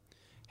above.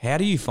 How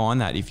do you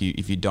find that if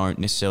you don't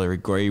necessarily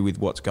agree with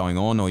what's going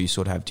on, or you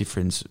sort of have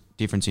difference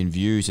in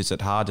views? Is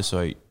it hard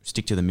to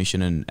stick to the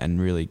mission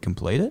and really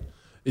complete it?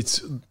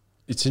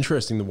 It's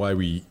interesting the way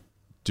we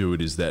do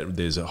it is that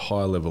there's a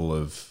high level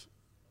of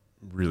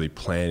really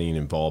planning and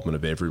involvement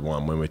of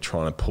everyone when we're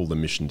trying to pull the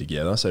mission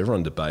together. So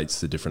everyone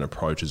debates the different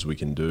approaches we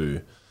can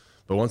do.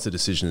 But once the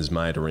decision is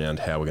made around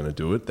how we're going to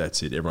do it,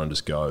 that's it. Everyone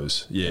just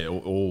goes. Yeah,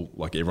 all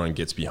like everyone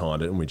gets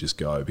behind it and we just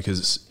go,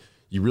 because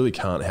you really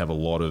can't have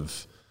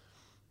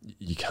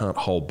you can't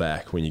hold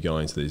back when you go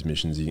into these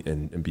missions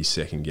and be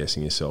second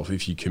guessing yourself.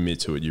 If you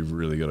commit to it, you've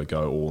really got to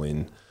go all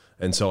in.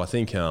 And so I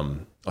think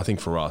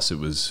for us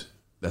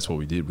that's what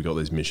we did. We got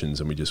these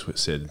missions and we just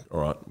said, all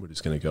right, we're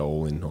just going to go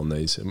all in on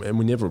these. And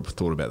we never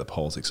thought about the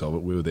politics of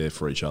it. We were there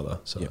for each other.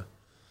 So. Yeah.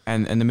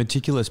 And the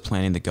meticulous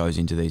planning that goes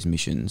into these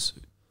missions,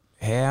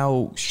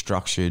 how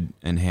structured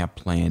and how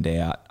planned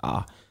out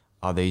are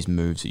these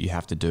moves that you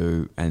have to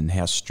do, and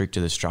how strict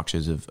are the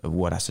structures of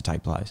what has to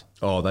take place?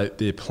 Oh,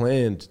 they're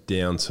planned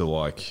down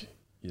to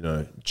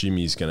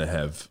Jimmy's going to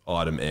have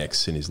item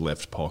X in his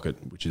left pocket,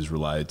 which is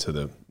related to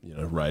the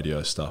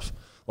radio stuff.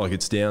 Like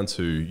it's down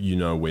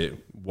to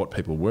what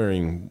people are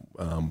wearing,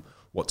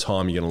 what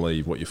time you're going to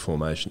leave, what your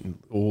formation,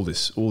 all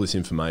this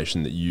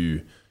information that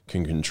you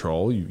can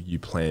control. You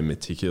plan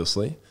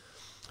meticulously.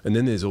 And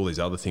then there's all these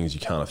other things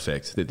you can't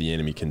affect that the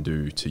enemy can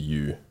do to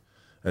you.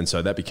 And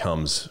so that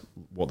becomes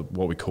what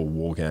we call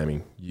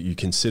wargaming. You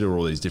consider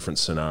all these different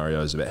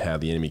scenarios about how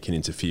the enemy can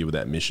interfere with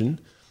that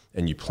mission,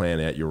 and you plan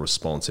out your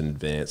response in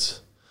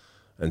advance.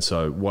 And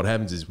so what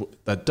happens is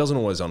that doesn't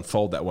always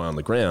unfold that way on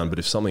the ground, but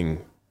if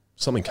something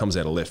comes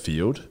out of left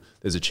field,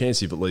 there's a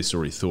chance you've at least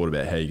already thought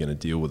about how you're going to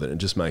deal with it. It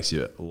just makes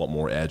you a lot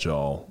more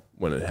agile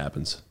when it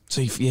happens.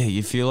 So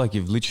you feel like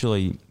you've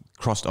literally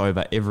crossed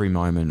over every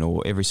moment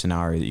or every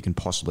scenario that you can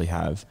possibly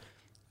have,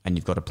 and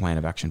you've got a plan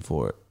of action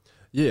for it.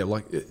 Yeah,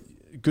 like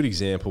a good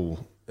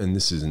example, and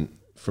this isn't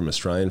from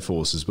Australian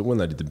forces, but when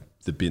they did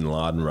the Bin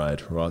Laden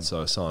raid, right?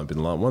 So Osama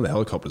Bin Laden, one of the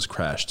helicopters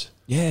crashed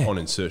on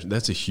insertion.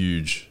 That's a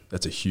huge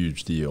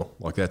deal.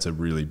 Like that's a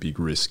really big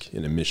risk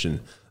in a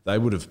mission. They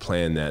would have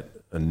planned that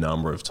a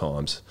number of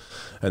times,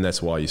 and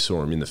that's why you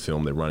saw them in the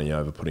film. They're running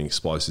over, putting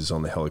explosives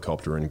on the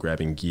helicopter and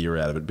grabbing gear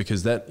out of it,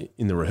 because that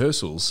in the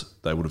rehearsals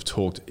they would have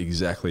talked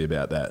exactly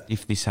about that.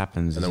 If this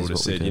happens, and they would have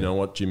said, you know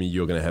what, Jimmy,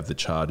 you're going to have the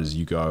charges.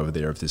 You go over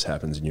there if this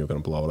happens, and you're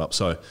going to blow it up.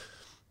 So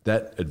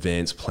that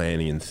advanced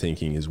planning and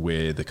thinking is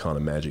where the kind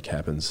of magic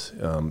happens,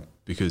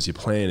 because your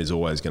plan is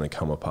always going to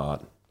come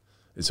apart.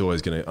 It's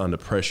always going to, under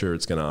pressure,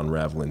 it's going to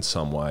unravel in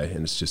some way,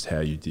 and it's just how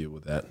you deal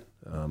with that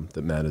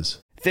that matters.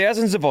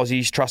 Thousands of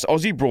Aussies trust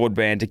Aussie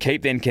Broadband to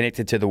keep them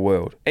connected to the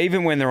world,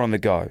 even when they're on the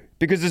go.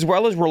 Because as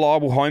well as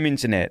reliable home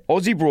internet,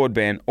 Aussie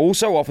Broadband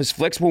also offers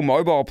flexible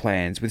mobile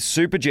plans with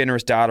super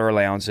generous data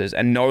allowances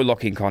and no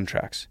lock-in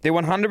contracts. Their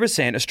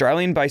 100%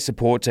 Australian-based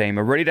support team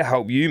are ready to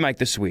help you make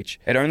the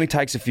switch. It only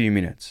takes a few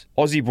minutes.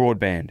 Aussie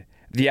Broadband,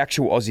 the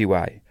actual Aussie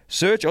way.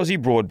 Search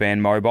Aussie Broadband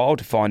Mobile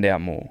to find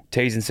out more.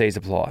 T's and C's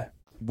apply.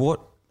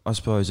 What, I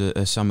suppose,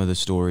 are some of the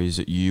stories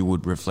that you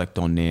would reflect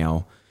on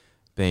now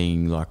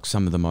being like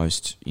some of the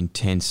most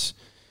intense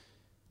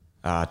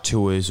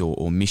tours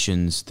or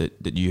missions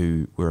that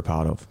you were a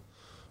part of?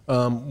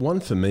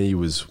 One for me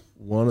was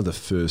one of the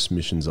first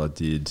missions I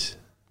did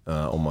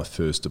on my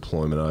first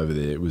deployment over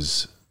there. It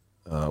was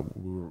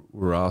we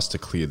were asked to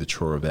clear the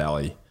Chora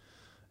Valley,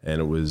 and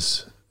it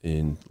was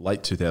in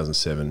late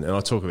 2007. And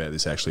I talk about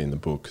this actually in the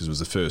book because it was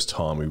the first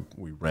time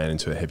we ran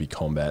into a heavy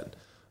combat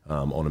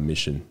on a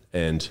mission.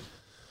 And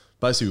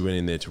basically, we went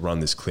in there to run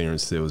this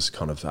clearance. There was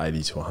kind of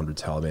 80 to 100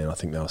 Taliban, I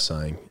think they were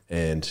saying.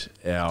 And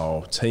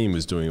our team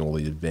was doing all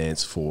the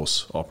advanced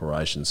force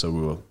operations. So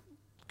we were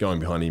going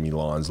behind enemy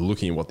lines,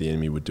 looking at what the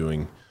enemy were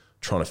doing,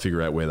 trying to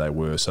figure out where they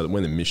were, so that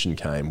when the mission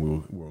came,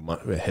 we were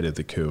ahead of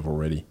the curve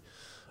already.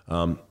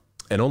 And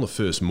on the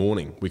first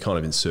morning, we kind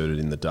of inserted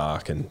in the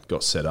dark and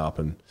got set up.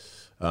 And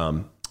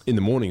in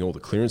the morning, all the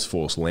clearance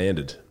force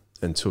landed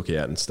and took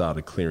out and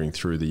started clearing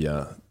through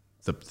the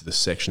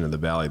section of the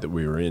valley that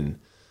we were in.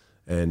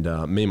 And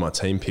me and my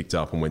team picked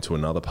up and went to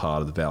another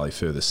part of the valley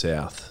further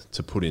south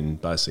to put in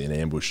basically an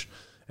ambush.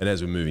 And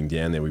as we're moving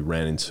down there, we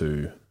ran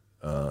into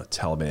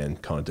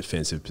Taliban kind of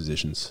defensive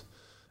positions.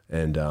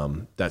 And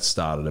that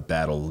started a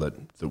battle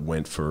that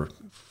went for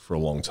a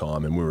long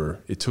time. And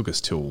it took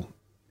us till,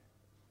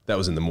 that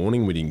was in the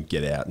morning, we didn't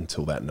get out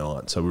until that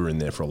night. So we were in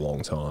there for a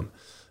long time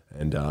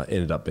and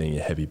ended up being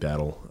a heavy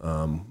battle.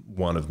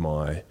 One of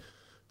my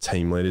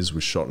team leaders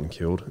was shot and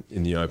killed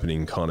in the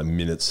opening kind of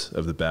minutes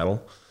of the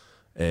battle.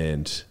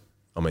 And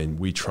I mean,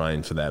 we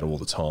train for that all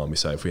the time. We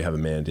say, if we have a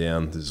man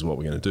down, this is what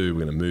we're going to do.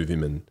 We're going to move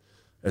him.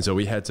 And so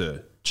we had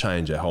to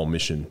change our whole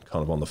mission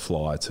kind of on the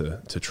fly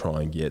to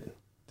try and get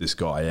this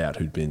guy out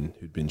who'd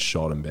been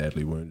shot and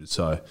badly wounded.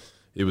 So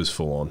it was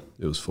full on.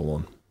 It was full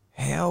on.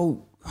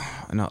 How,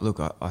 and look,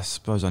 I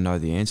suppose I know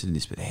the answer to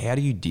this, but how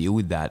do you deal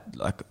with that,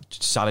 like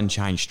sudden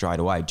change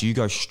straight away? Do you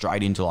go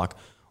straight into like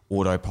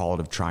autopilot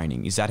of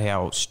training? Is that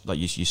how, like,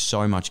 you're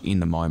so much in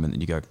the moment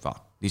that you go,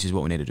 fuck, this is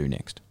what we need to do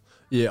next?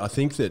 Yeah, I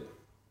think that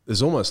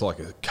there's almost like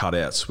a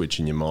cutout switch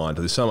in your mind.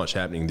 There's so much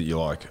happening that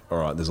you're like, all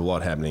right, there's a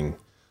lot happening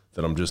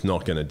that I'm just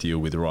not going to deal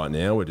with right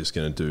now. We're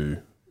going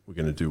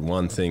to do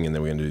one thing, and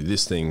then we're going to do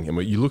this thing. And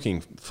you're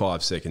looking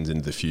 5 seconds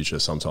into the future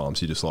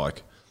sometimes. You're just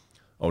like,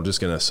 I'm just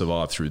going to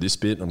survive through this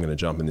bit. I'm going to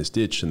jump in this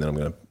ditch, and then I'm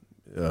going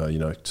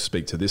to,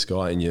 speak to this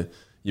guy. And you're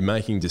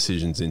making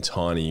decisions in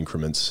tiny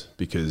increments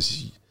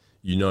because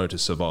to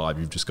survive,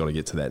 you've just got to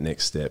get to that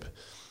next step.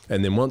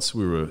 And then once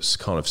we were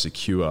kind of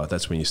secure,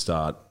 that's when you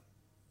start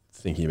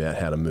thinking about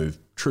how to move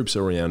troops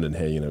around and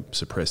how you're going to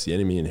suppress the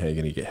enemy and how you're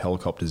going to get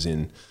helicopters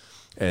in.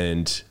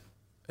 And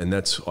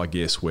that's, I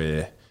guess,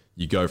 where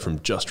you go from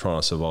just trying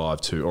to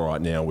survive to, all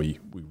right, now we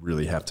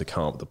really have to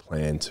come up with a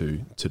plan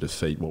to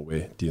defeat what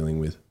we're dealing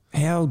with.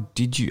 Are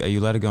you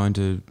allowed to go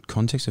into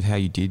context of how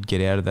you did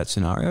get out of that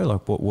scenario?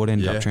 Like what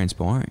ended up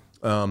transpiring?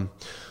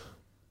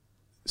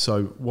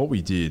 So what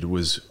we did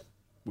was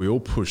we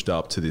all pushed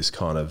up to this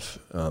kind of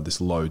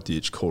this low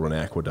ditch called an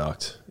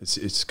aqueduct.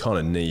 It's kind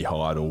of knee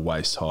height or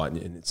waist height,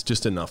 and it's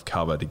just enough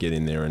cover to get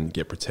in there and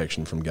get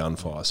protection from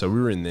gunfire. So we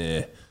were in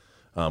there,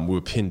 we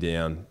were pinned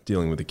down,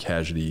 dealing with a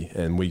casualty,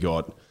 and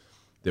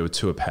there were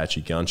 2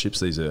 Apache gunships.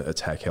 These are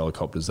attack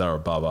helicopters. They were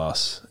above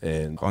us.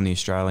 And on the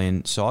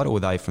Australian side, or were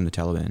they from the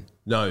Taliban?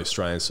 No,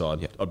 Australian side.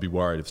 Yep. I'd be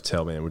worried if the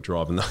Taliban were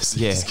driving those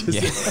things.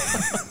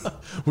 Yeah.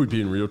 We'd be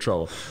in real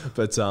trouble.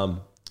 But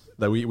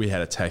we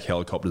had attack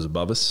helicopters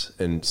above us,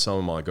 and some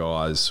of my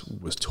guys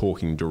was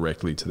talking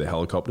directly to the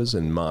helicopters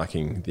and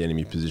marking the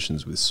enemy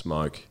positions with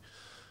smoke.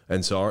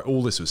 And so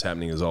all this was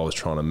happening as I was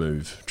trying to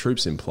move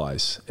troops in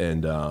place.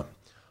 And I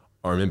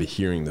remember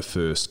hearing the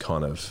first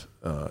kind of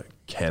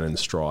cannon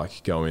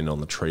strike go in on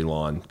the tree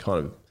line,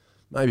 kind of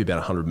maybe about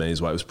 100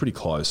 metres away. It was pretty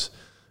close.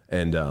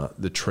 And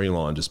the tree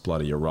line just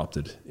bloody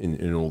erupted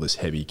in all this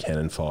heavy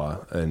cannon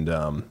fire. And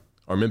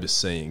I remember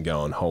seeing and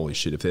going, holy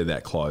shit, if they're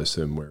that close,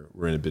 then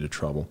we're in a bit of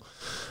trouble.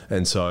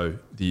 And so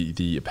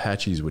the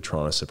Apaches were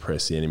trying to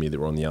suppress the enemy that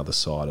were on the other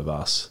side of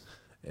us.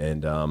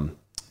 And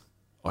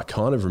I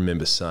kind of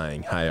remember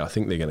saying, hey, I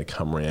think they're going to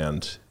come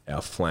around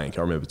our flank.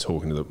 I remember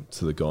talking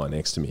to the guy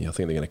next to me. I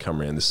think they're going to come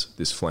around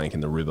this flank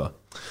in the river.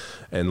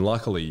 And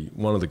luckily,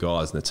 one of the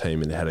guys in the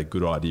team had a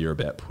good idea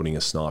about putting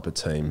a sniper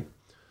team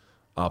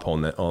up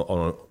on that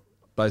on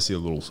basically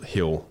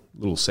a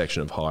little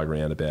section of high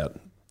ground about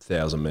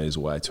 1,000 metres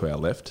away to our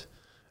left,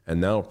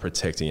 and they were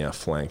protecting our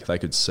flank. They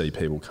could see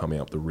people coming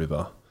up the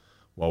river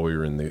while we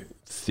were in the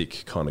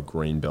thick kind of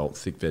green belt,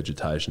 thick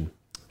vegetation.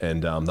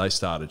 And they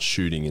started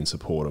shooting in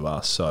support of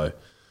us. So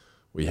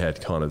we had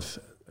kind of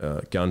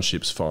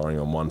gunships firing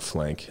on one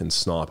flank and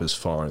snipers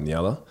firing the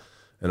other.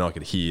 And I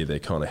could hear their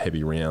kind of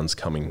heavy rounds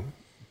coming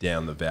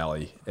down the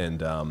valley.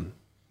 And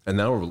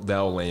they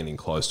were landing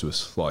close to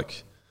us,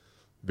 like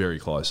very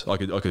close. I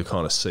could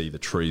kind of see the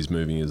trees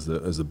moving as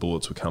the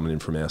bullets were coming in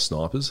from our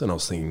snipers. And I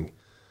was thinking,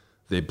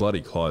 they're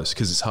bloody close,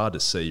 because it's hard to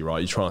see, right?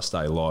 You're trying to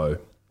stay low.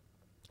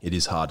 It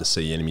is hard to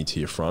see enemy to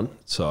your front.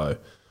 So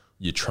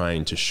you're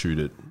trained to shoot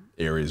at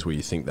areas where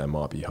you think they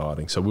might be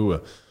hiding. So we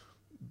were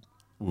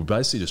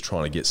basically just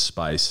trying to get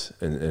space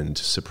and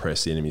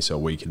suppress the enemy so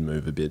we could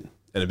move a bit.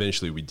 And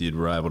eventually we did.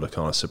 We were able to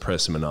kind of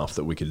suppress them enough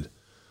that we could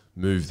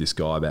move this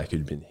guy back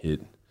who'd been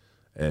hit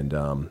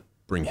and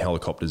bring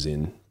helicopters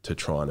in to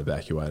try and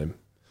evacuate him.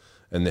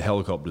 And the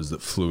helicopters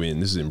that flew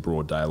in, this is in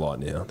broad daylight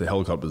now, the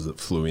helicopters that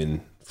flew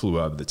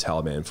over the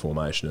Taliban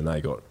formation, and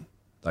they got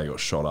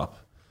shot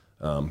up.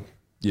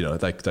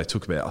 They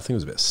took about, I think it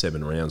was about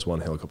 7 rounds.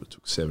 One helicopter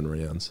took 7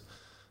 rounds.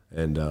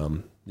 And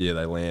they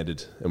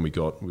landed, and we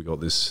got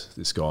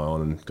this guy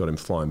on and got him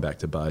flying back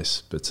to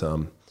base. But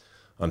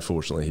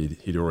unfortunately,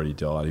 he'd already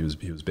died.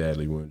 He was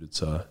badly wounded.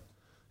 So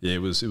yeah, it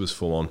was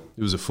full on.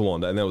 It was a full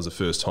on day, and that was the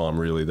first time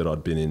really that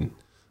I'd been in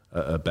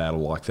a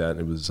battle like that. And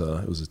it was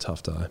a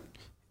tough day.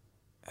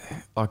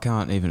 I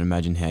can't even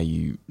imagine how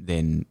you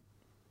then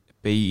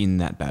be in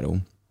that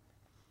battle,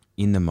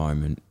 in the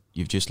moment.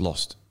 You've just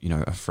lost,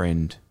 a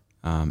friend,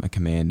 a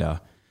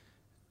commander.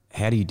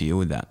 How do you deal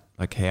with that?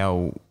 Like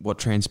what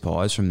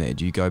transpires from there?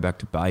 Do you go back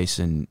to base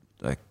and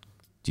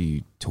do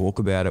you talk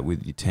about it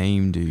with your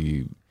team?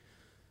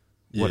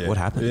 What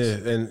happens?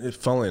 Yeah, and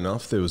funnily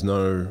enough, there was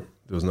no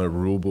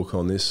rule book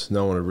on this.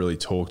 No one had really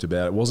talked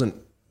about it. It wasn't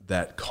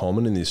that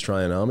common in the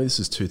Australian Army. This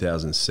is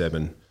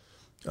 2007.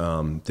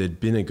 There'd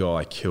been a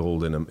guy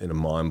killed in a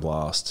mine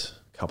blast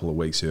a couple of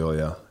weeks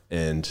earlier,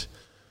 and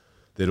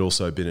there'd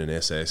also been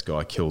an SAS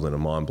guy killed in a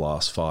mine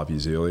blast 5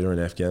 years earlier in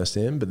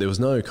Afghanistan. But there was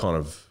no kind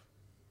of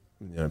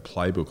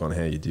playbook on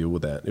how you deal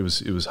with that. It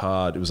was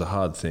hard. It was a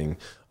hard thing.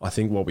 I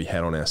think what we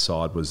had on our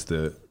side was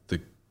the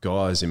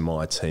guys in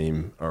my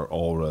team are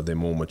older. They're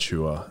more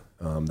mature.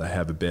 They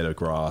have a better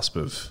grasp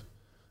of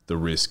the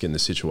risk and the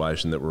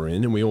situation that we're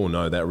in, and we all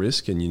know that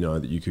risk. And you know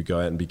that you could go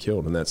out and be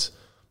killed, and that's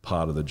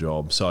part of the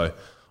job. So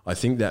I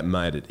think that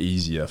made it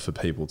easier for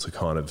people to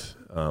kind of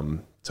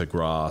to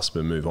grasp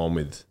and move on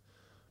with.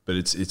 But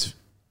it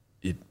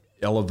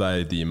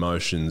elevated the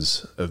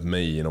emotions of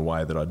me in a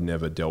way that I'd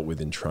never dealt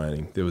with in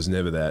training. There was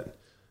never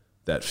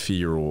that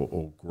fear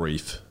or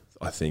grief,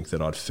 I think,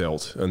 that I'd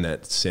felt, and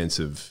that sense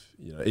of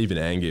even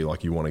anger,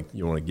 like you want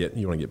to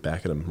get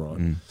back at them,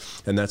 right?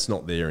 And that's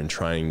not there in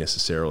training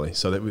necessarily.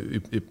 So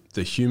that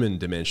the human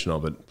dimension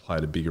of it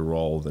played a bigger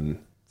role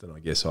than I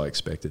guess I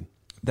expected.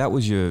 That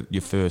was your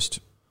first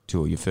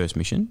tour, your first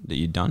mission that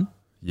you'd done?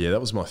 Yeah, that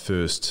was my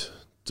first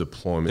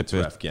deployment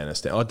to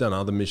Afghanistan. I'd done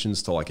other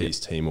missions to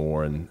East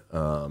Timor, and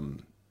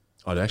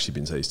I'd actually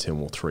been to East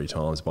Timor 3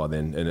 times by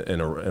then, in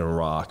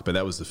Iraq, but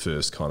that was the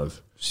first kind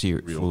of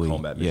real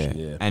combat mission.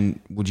 Yeah. And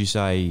would you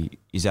say,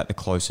 is that the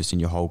closest in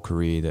your whole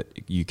career that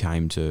you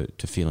came to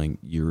feeling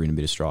you were in a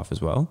bit of strife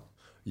as well?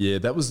 Yeah,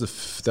 that was the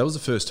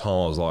first time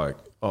I was like,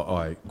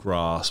 I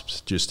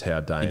grasped just how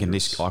dangerous. Thinking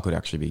this guy could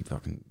actually be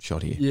fucking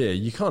shot here. Yeah,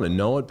 you kind of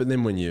know it, but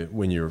then when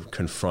you're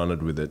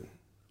confronted with it,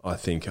 I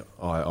think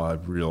I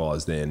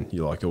realised then,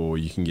 you're like, oh,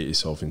 you can get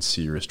yourself in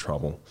serious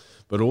trouble.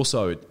 But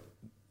also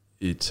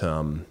it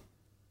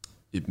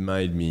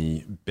made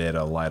me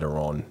better later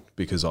on,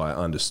 because I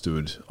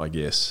understood, I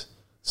guess,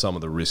 some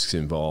of the risks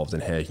involved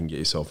and how you can get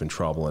yourself in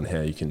trouble and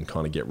how you can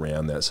kind of get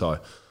around that.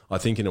 So I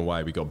think in a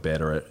way we got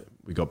better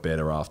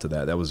after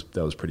that. That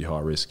was pretty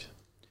high risk.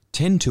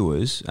 10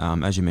 tours,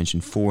 as you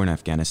mentioned, 4 in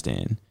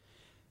Afghanistan.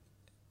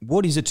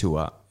 What is a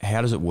tour?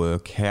 How does it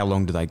work? How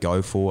long do they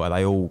go for? Are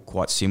they all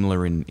quite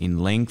similar in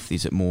length?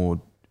 Is it more,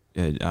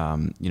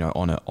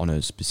 on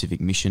a specific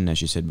mission,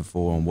 as you said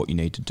before, on what you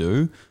need to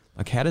do?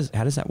 Like how does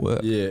that work?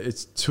 Yeah,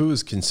 it's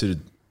tours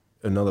considered.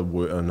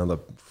 Another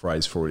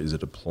phrase for it is a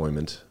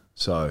deployment.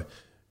 So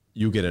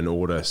you'll get an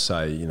order,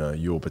 say,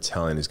 your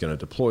battalion is going to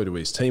deploy to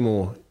East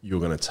Timor. You're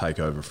going to take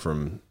over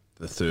from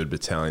the 3rd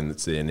Battalion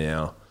that's there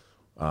now.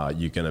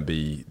 You're going to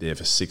be there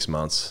for 6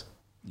 months.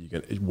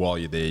 While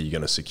you're there, you're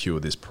going to secure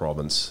this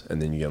province,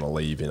 and then you're going to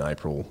leave in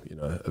April,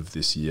 of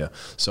this year.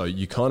 So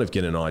you kind of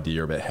get an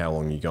idea about how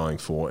long you're going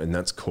for, and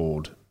that's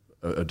called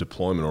a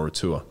deployment or a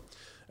tour.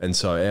 And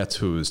so our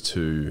tours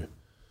to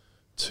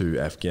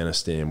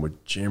Afghanistan were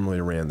generally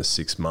around the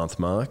 6-month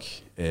mark,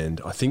 and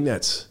I think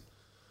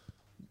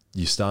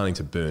you're starting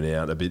to burn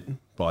out a bit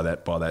by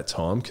that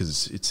time,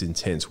 because it's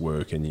intense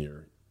work, and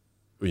you're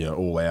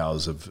all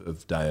hours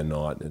of day and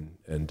night,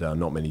 and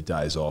not many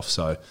days off.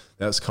 So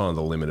that's kind of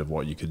the limit of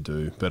what you could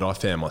do. But I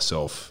found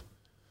myself,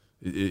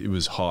 it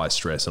was high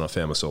stress, and I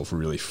found myself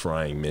really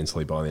fraying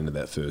mentally by the end of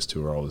that first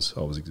tour. I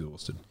was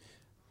exhausted.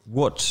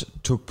 What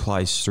took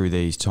place through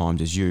these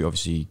times is you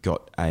obviously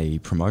got a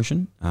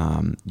promotion.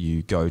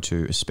 You go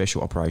to a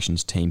Special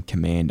Operations Team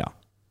Commander.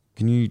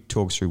 Can you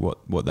talk through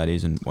what that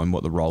is and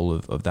what the role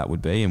of that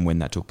would be and when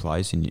that took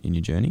place in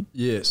your journey?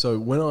 Yeah, so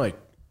when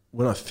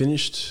I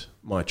finished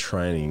my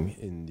training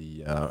in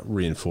the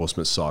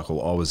reinforcement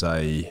cycle, I was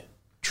a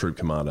troop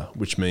commander,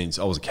 which means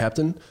I was a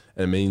captain,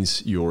 and it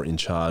means you're in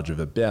charge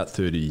of about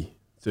 30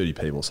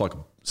 people. It's like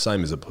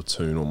same as a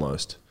platoon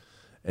almost.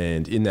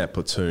 And in that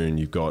platoon,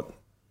 you've got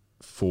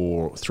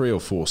 3 or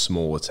 4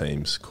 smaller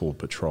teams called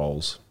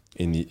patrols.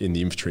 In the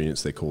infantry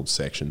units, they're called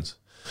sections.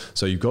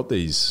 So you've got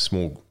these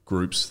small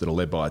groups that are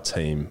led by a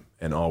team,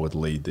 and I would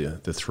lead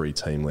the 3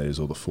 team leaders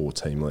or the 4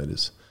 team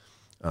leaders.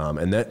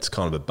 And that's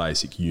kind of a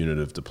basic unit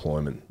of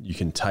deployment. You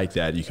can take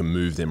that, you can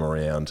move them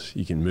around.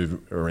 You can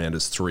move around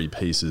as 3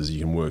 pieces. You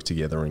can work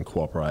together and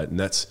cooperate. And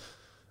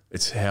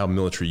it's how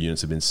military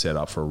units have been set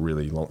up for a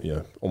really long,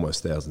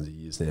 almost thousands of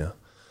years now.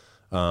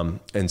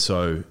 And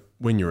so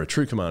when you're a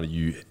troop commander,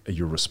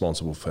 you're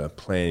responsible for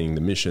planning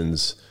the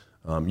missions.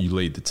 You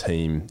lead the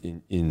team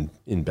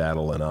in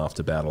battle and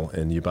after battle,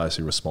 and you're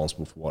basically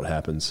responsible for what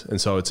happens.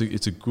 And so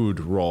it's a good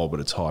role, but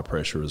it's high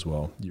pressure as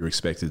well. You're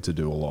expected to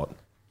do a lot.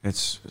 How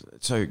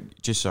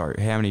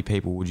many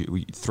people would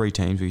you? 3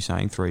 teams? Were you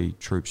saying 3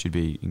 troops should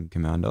be in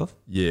command of?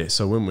 Yeah.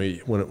 So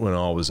when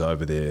I was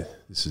over there,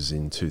 this is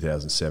in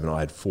 2007. I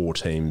had 4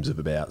 teams of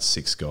about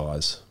 6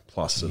 guys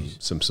plus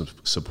some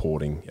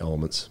supporting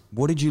elements.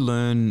 What did you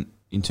learn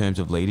in terms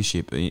of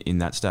leadership in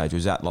that stage?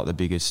 Was that like the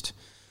biggest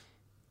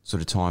sort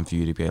of time for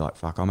you to be like,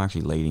 fuck, I'm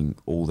actually leading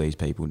all these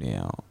people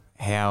now?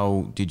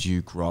 How did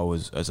you grow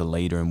as a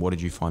leader, and what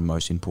did you find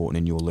most important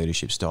in your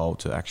leadership style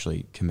to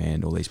actually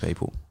command all these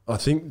people? I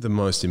think the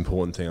most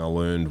important thing I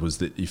learned was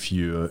that if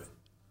you're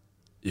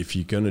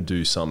going to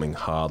do something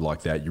hard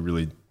like that, you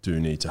really do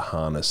need to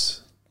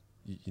harness.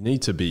 You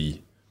need to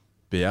be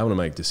able to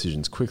make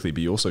decisions quickly,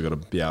 but you also got to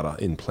be able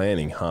to, in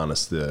planning,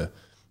 harness the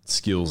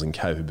skills and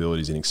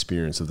capabilities and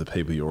experience of the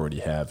people you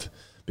already have.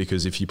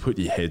 Because if you put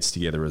your heads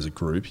together as a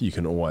group, you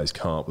can always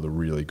come up with a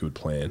really good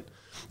plan.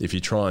 If you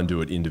try and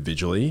do it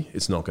individually,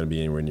 it's not going to be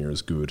anywhere near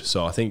as good.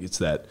 So I think it's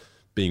that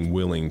being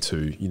willing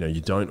to,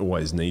 you don't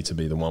always need to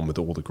be the one with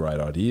all the great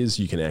ideas.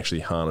 You can actually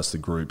harness the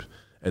group,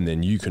 and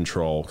then you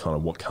control kind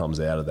of what comes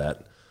out of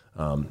that.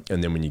 And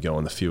then when you go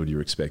on the field,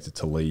 you're expected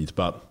to lead.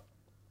 But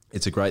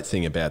it's a great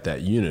thing about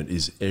that unit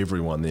is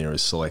everyone there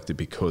is selected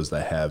because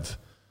they have,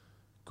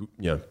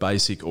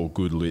 basic or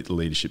good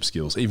leadership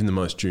skills, even the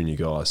most junior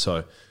guys.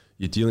 So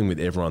you're dealing with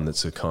everyone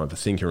that's a kind of a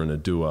thinker and a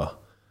doer,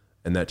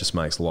 and that just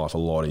makes life a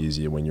lot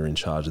easier when you're in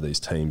charge of these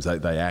teams.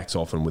 They act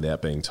often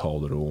without being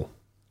told at all.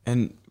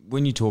 And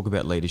when you talk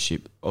about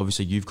leadership,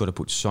 obviously you've got to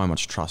put so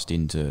much trust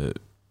into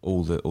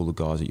all the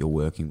guys that you're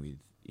working with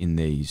in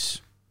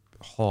these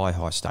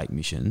high stake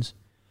missions.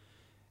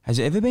 Has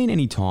there ever been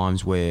any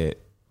times where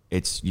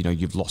it's,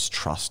 you've lost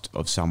trust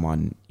of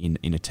someone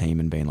in a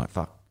team and being like,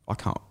 fuck, I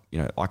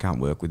can't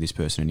work with this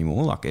person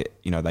anymore? Like,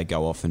 they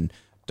go off and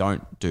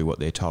don't do what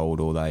they're told,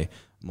 or they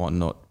might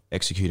not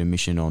execute a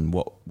mission on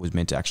what was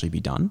meant to actually be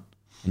done,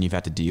 and you've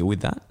had to deal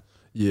with that?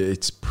 Yeah,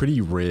 it's pretty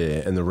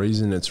rare, and the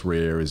reason it's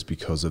rare is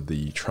because of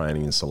the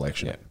training and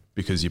selection. Yeah.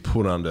 Because you're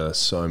put under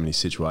so many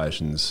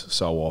situations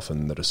so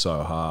often that are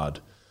so hard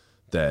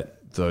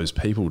that those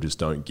people just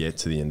don't get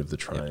to the end of the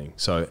training. Yep.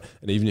 So,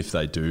 and even if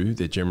they do,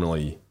 they're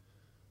generally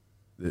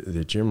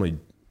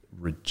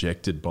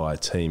rejected by a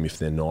team if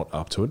they're not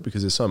up to it,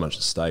 because there's so much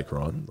at stake,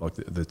 right? Like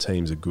the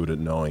teams are good at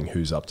knowing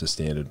who's up to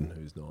standard and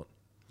who's not.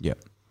 Yeah.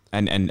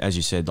 And as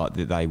you said, like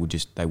they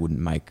wouldn't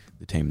make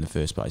the team in the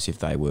first place if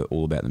they were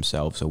all about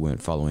themselves or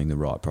weren't following the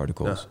right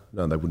protocols.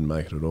 No, they wouldn't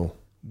make it at all.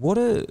 What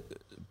are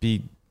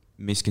big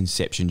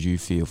misconceptions you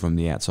feel from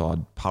the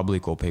outside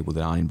public or people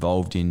that aren't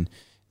involved in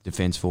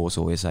Defence Force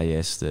or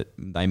SAS that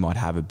they might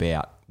have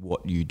about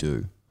what you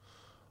do?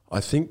 I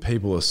think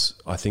people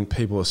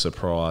are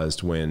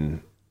surprised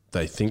when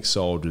they think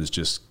soldiers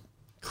just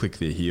click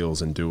their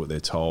heels and do what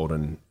they're told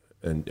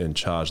and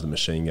charge the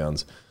machine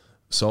guns.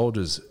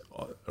 Soldiers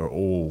are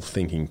all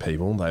thinking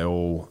people. They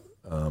all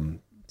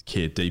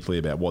care deeply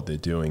about what they're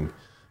doing.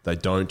 They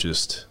don't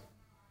just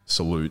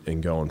salute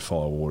and go and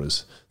follow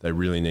orders. They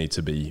really need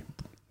to be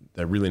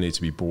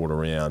brought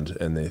around,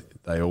 and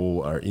they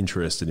all are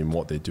interested in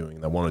what they're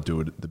doing. They want to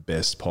do it at the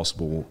best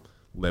possible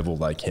level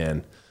they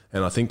can.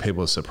 And I think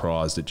people are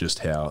surprised at just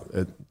how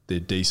they're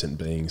decent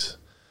beings.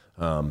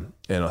 And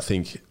I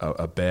think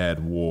a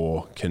bad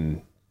war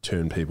can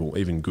turn people,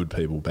 even good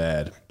people,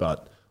 bad.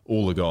 But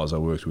all the guys I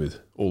worked with,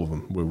 all of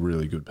them were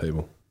really good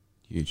people.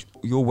 Huge.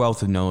 Your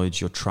wealth of knowledge,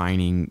 your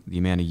training, the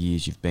amount of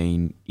years you've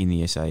been in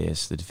the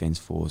SAS, the Defence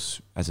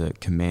Force, as a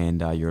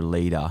commander, you're a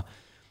leader,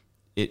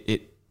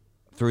 it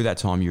through that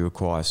time you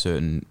acquire a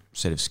certain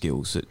set of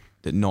skills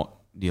that not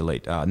the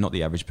elite, not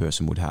the average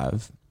person would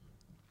have.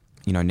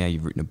 Now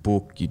you've written a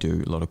book, you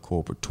do a lot of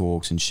corporate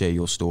talks and share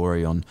your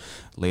story on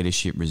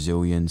leadership,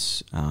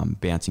 resilience,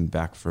 bouncing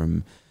back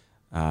from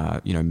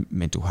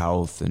mental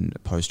health and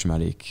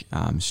post-traumatic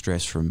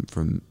stress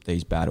from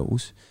these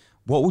battles.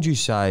 What would you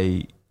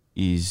say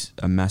is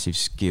a massive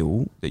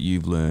skill that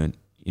you've learned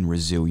in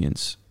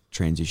resilience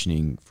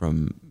transitioning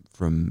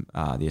from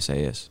the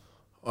SAS?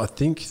 I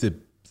think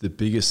the the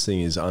biggest thing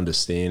is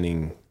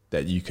understanding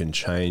that you can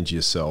change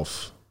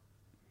yourself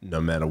no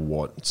matter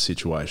what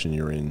situation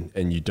you're in,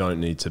 and you don't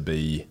need to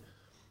be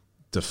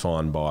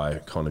defined by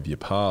kind of your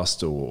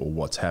past or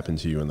what's happened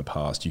to you in the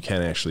past. You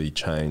can actually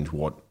change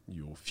what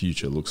your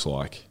future looks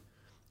like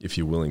if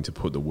you're willing to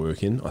put the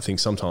work in. I think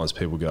sometimes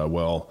people go,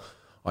 well,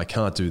 I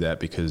can't do that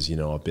because, you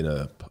know, I've been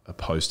a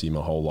postie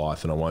my whole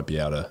life and I won't be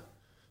able to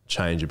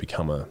change and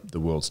become the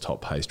world's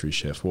top pastry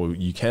chef. Well,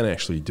 you can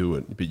actually do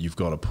it, but you've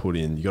got to put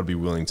in, you've got to be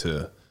willing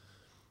to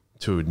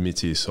admit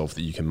to yourself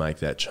that you can make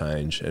that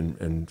change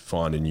and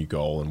find a new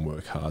goal and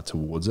work hard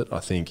towards it. I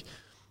think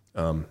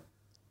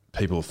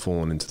people have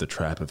fallen into the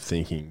trap of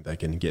thinking they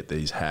can get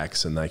these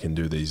hacks and they can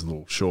do these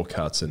little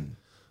shortcuts, and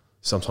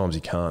sometimes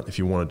you can't. If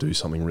you want to do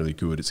something really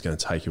good, it's going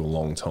to take you a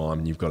long time,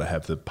 and you've got to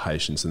have the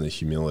patience and the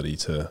humility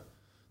to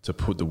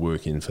put the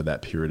work in for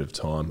that period of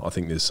time. I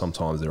think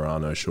sometimes there are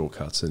no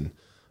shortcuts, and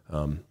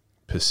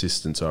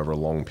persistence over a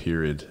long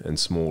period and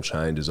small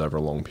changes over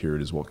a long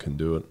period is what can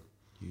do it.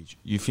 Huge.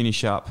 You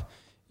finish up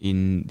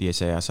in the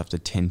SAS after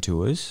 10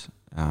 tours,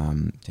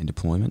 10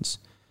 deployments.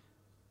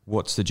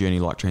 What's the journey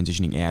like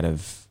transitioning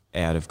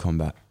out of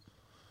combat?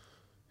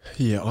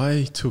 Yeah,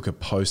 I took a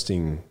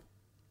posting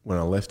when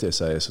I left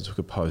SAS. I took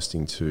a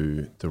posting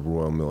to the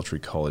Royal Military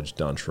College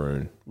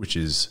Duntroon, which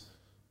is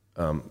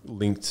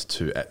linked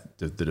to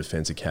the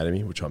Defence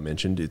Academy, which I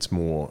mentioned. It's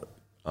more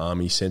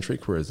Army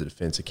centric, whereas the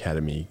Defence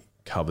Academy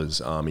covers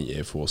Army,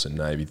 Air Force and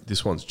Navy.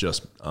 This one's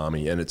just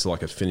Army, and it's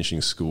like a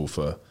finishing school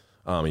for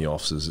Army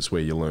officers. It's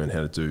where you learn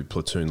how to do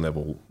platoon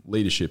level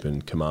leadership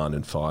and command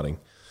and fighting.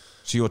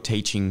 So you're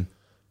teaching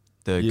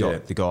the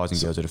guys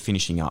and girls that are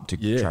finishing up to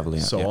travel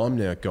out. So I'm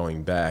now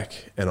going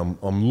back and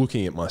I'm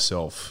looking at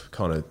myself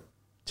kind of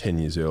 10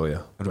 years earlier.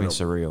 It would have been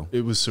surreal.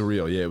 It was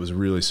surreal, yeah. It was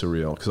really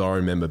surreal because I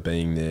remember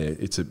being there.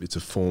 It's a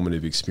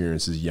formative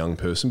experience as a young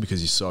person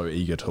because you're so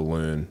eager to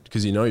learn,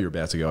 because you know you're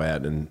about to go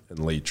out and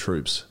lead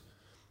troops,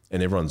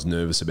 and everyone's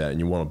nervous about it, and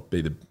you want to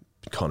be the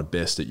kind of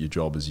best at your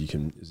job as you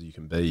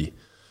can be.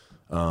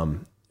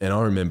 And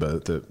I remember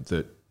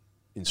that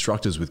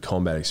instructors with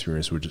combat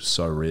experience were just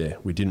so rare.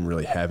 We didn't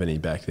really have any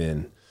back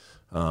then,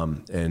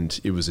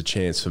 and it was a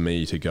chance for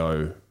me to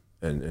go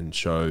and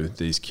show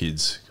these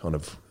kids kind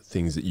of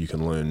things that you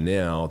can learn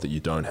now that you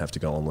don't have to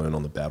go and learn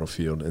on the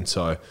battlefield. And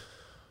so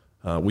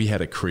we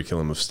had a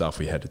curriculum of stuff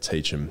we had to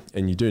teach them,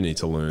 and you do need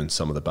to learn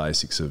some of the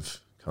basics of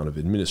kind of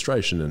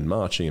administration and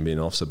marching and being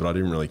an officer, but I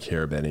didn't really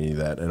care about any of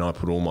that. And I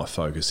put all my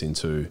focus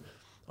into,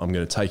 I'm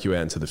going to take you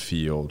out into the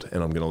field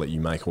and I'm going to let you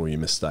make all your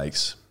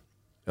mistakes,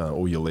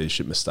 all your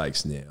leadership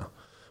mistakes now.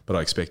 But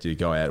I expect you to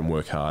go out and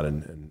work hard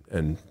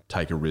and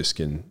take a risk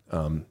and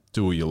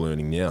do all your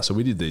learning now. So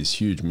we did these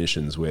huge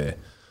missions where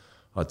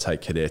I'd take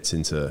cadets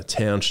into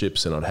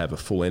townships and I'd have a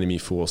full enemy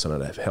force and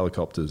I'd have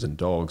helicopters and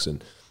dogs,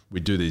 and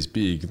we'd do these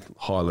big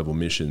high-level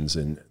missions,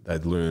 and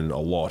they'd learn a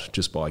lot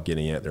just by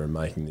getting out there and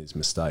making these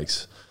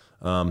mistakes.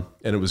 And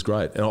it was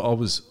great. And I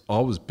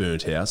was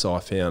burnt out, so I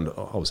found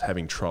I was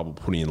having trouble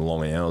putting in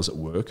long hours at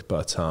work,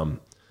 but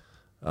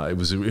it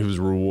was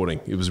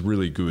rewarding. It was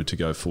really good to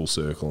go full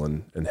circle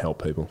and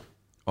help people.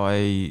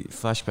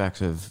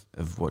 Flashbacks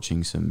of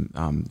watching some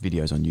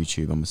videos on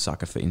YouTube. I'm a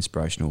sucker for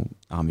inspirational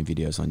army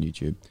videos on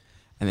YouTube.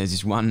 And there's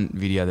this one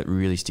video that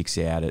really sticks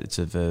out. It's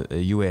of a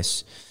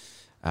US,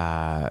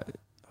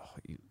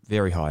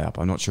 very high up.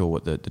 I'm not sure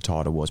what the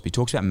title was, but he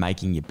talks about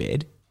making your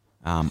bed.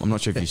 I'm not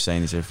sure if you've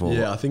seen this before.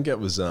 Yeah, I think it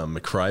was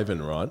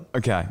McRaven, right?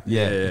 Okay,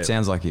 yeah, it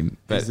sounds like him.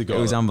 But it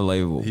was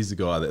unbelievable. He's the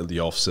guy,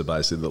 the officer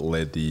basically that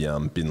led the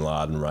Bin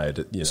Laden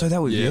raid. So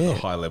that was the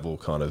high level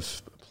kind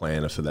of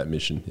planner for that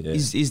mission. Yeah.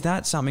 Is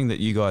that something that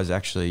you guys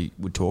actually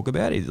would talk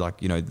about? Is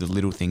like, you know, the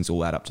little things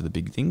all add up to the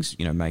big things?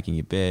 You know, making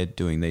your bed,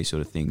 doing these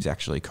sort of things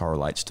actually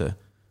correlates to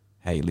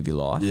how you live your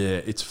life?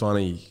 Yeah, it's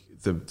funny.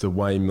 The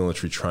way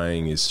military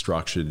training is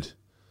structured,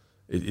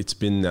 it's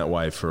been that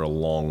way for a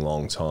long,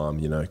 long time.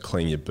 You know,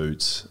 clean your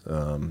boots,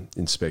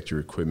 inspect your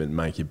equipment,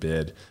 make your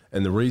bed.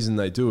 And the reason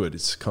they do it,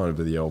 it's kind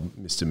of the old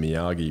Mr.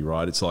 Miyagi,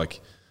 right? It's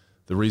like,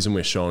 the reason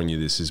we're showing you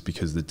this is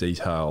because the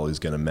detail is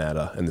going to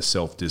matter and the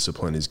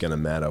self-discipline is going to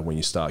matter when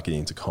you start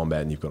getting into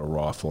combat and you've got a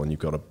rifle and you've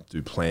got to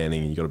do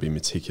planning and you've got to be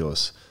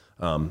meticulous.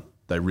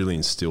 They really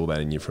instill that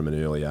in you from an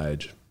early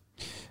age.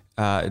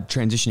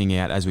 Transitioning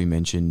out, as we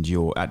mentioned,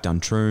 you're at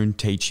Duntroon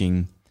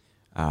teaching.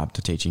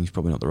 Teaching is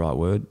probably not the right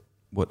word.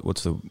 What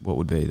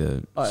would be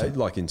the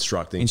like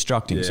instructing?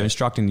 Instructing. Yeah. So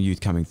instructing the youth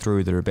coming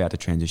through that are about to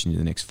transition to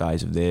the next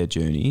phase of their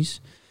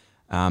journeys.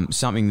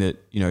 Something that,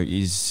 you know,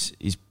 is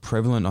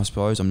prevalent, I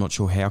suppose. I'm not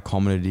sure how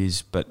common it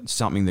is, but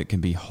something that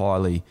can be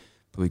highly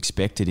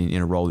expected in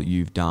a role that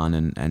you've done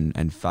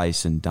and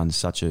face and done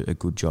such a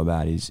good job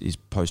at is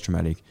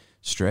post-traumatic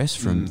stress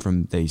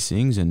from these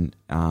things. And,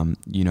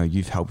 you know,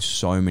 you've helped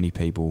so many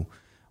people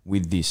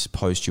with this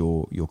post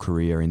your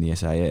career in the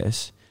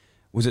SAS.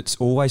 Was it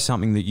always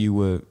something that you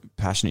were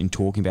passionate in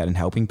talking about and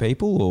helping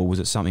people, or was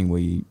it something where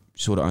you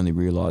sort of only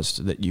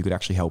realised that you could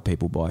actually help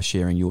people by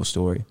sharing your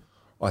story?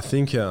 I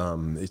think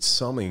it's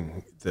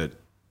something that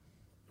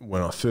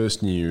when I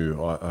first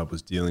knew I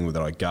was dealing with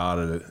it, I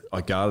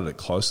guarded it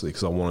closely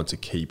because I wanted to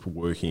keep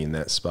working in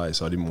that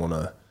space. I didn't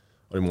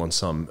want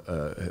some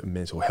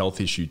mental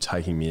health issue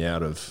taking me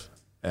out of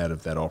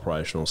that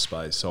operational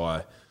space. So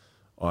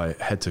I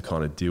had to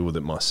kind of deal with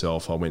it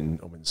myself. I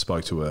went and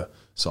spoke to a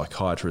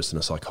psychiatrist and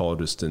a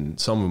psychologist, and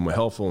some of them were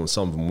helpful and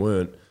some of them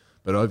weren't.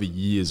 But over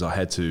years, I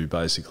had to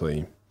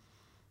basically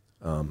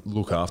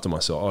look after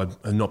myself.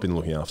 I've not been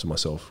looking after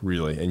myself,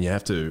 really. And you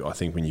have to, I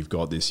think when you've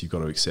got this, you've got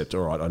to accept,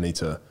 all right, I need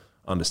to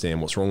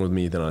understand what's wrong with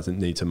me. Then I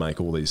need to make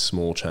all these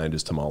small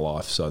changes to my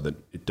life so that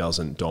it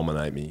doesn't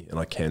dominate me and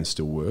I can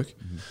still work.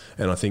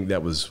 Mm-hmm. And I think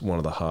that was one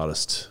of the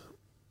hardest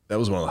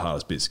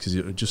bits because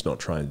you're just not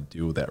trained to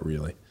deal with that,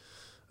 really.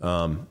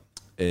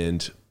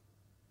 And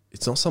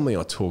it's not something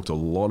I talked a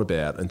lot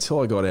about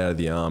until I got out of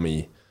the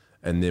army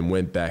and then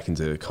went back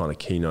into kind of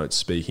keynote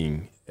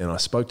speaking. And I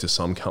spoke to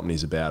some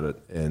companies about it,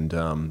 and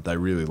they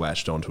really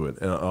latched onto it.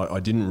 And I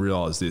didn't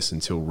realise this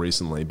until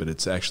recently, but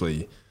it's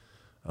actually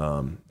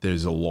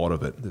there's a lot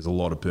of it. There's a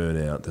lot of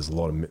burnout. There's a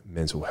lot of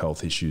mental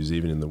health issues,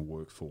 even in the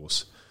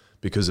workforce,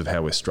 because of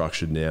how we're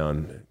structured now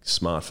and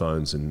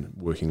smartphones and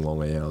working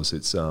long hours.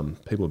 It's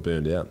people are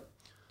burned out.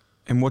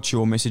 And what's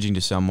your messaging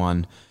to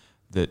someone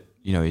that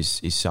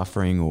is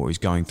suffering or is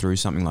going through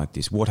something like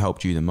this? What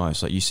helped you the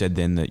most? Like you said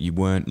then that you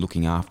weren't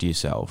looking after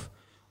yourself.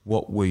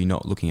 What were you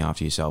not looking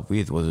after yourself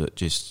with? Was it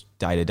just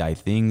day-to-day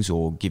things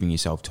or giving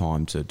yourself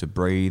time to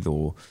breathe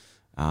or,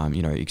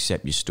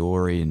 accept your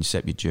story and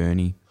accept your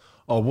journey?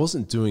 I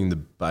wasn't doing the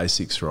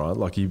basics right.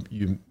 Like if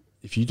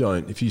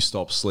you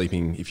stop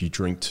sleeping, if you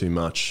drink too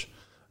much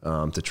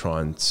to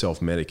try and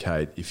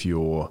self-medicate, if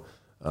you're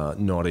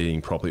not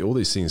eating properly, all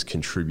these things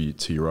contribute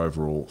to your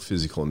overall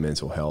physical and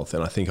mental health.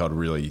 And I think I'd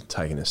really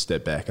taken a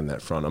step back in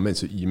that front.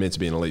 You're meant to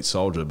be an elite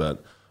soldier,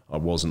 but I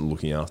wasn't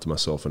looking after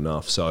myself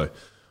enough. So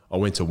I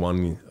went to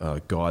one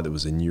guy that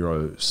was a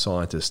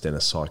neuroscientist and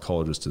a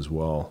psychologist as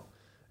well.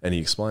 And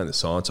he explained the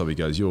science of it. He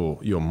goes,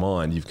 your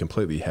mind, you've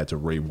completely had to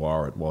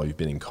rewire it while you've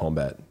been in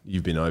combat.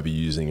 You've been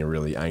overusing a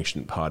really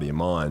ancient part of your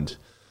mind.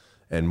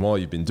 And while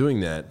you've been doing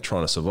that,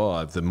 trying to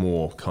survive, the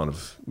more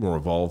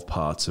evolved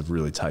parts have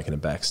really taken a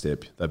back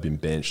step. They've been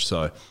benched.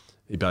 So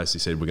he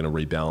basically said, we're going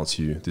to rebalance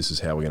you. This is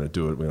how we're going to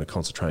do it. We're going to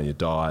concentrate on your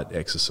diet,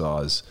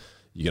 exercise.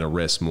 You're going to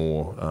rest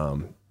more.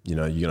 You're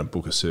going to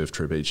book a surf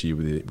trip each year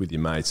with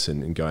your mates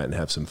and go out and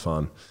have some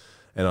fun.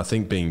 And I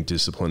think being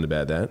disciplined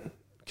about that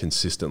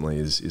consistently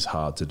is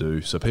hard to do.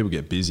 So people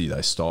get busy,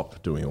 they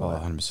stop doing all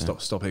that.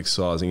 100%. Stop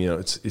exercising.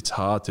 It's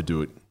hard to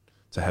do it,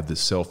 to have the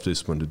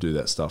self-discipline to do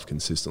that stuff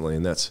consistently.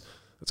 And that's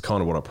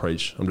kind of what I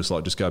preach. I'm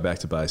just go back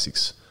to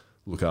basics,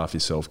 look after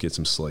yourself, get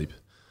some sleep,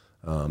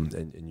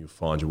 and you'll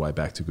find your way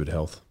back to good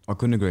health. I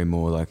couldn't agree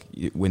more. Like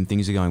when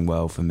things are going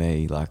well for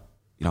me, like,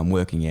 I'm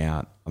working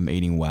out, I'm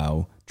eating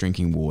well,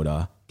 drinking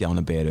water, going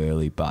to bed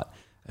early, but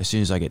as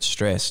soon as I get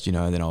stressed,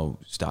 then I'll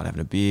start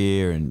having a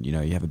beer and, you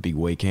have a big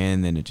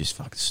weekend, then it just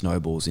fucking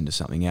snowballs into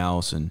something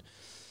else and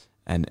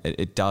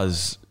it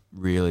does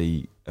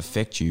really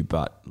affect you.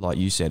 But like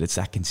you said, it's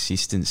that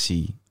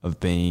consistency of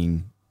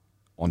being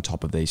on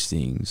top of these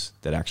things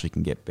that actually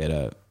can get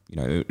better.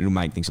 It'll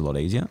make things a lot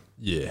easier.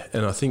 Yeah.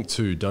 And I think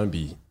too, don't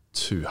be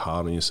too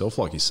hard on yourself.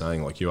 Like you're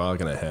saying, like you are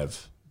going to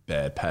have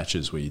bad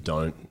patches where you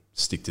don't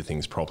stick to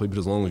things properly, but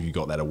as long as you've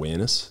got that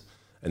awareness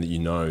and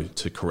that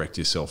to correct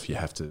yourself, you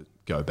have to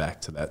go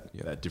back to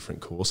that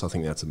different course. I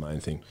think that's the main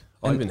thing.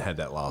 I even had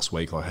that last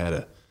week.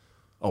 I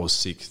was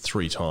sick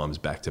 3 times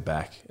back to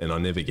back, and I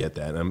never get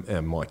that.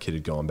 And my kid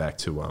had gone back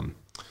to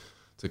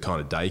kind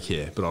of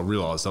daycare, but I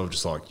realised I was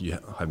just like, I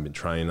haven't been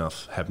training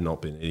enough, have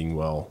not been eating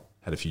well,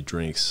 had a few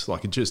drinks.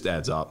 Like it just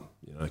adds up,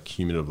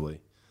 cumulatively.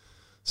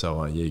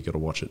 So you got to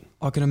watch it.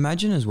 I can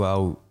imagine as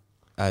well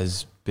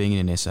as being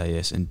in an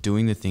SAS and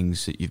doing the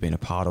things that you've been a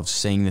part of,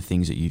 seeing the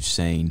things that you've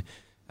seen.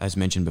 As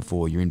mentioned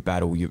before, you're in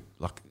battle.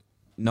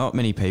 Not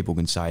many people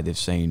can say they've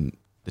seen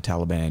the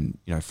Taliban,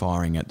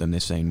 firing at them.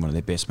 They've seen one of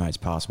their best mates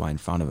pass away in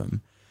front of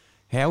them.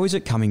 How is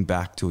it coming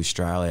back to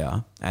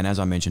Australia? And as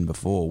I mentioned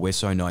before, we're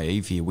so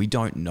naive here. We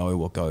don't know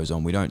what goes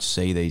on. We don't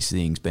see these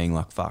things being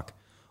like, fuck,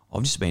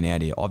 I've just been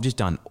out here. I've just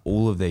done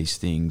all of these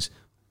things,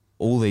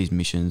 all these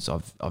missions.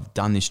 I've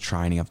done this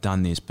training. I've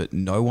done this, but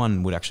no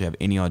one would actually have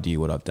any idea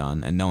what I've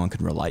done and no one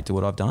can relate to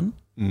what I've done.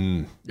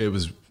 It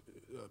was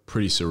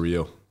pretty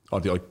surreal.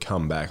 I'd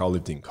come back. I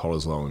lived in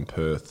Cottesloe in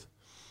Perth.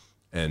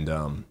 And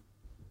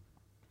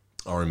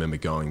I remember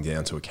going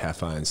down to a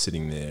cafe and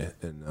sitting there,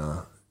 and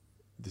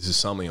this is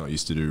something I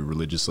used to do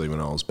religiously when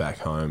I was back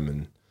home,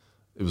 and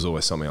it was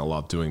always something I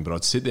loved doing. But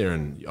I'd sit there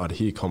and I'd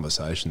hear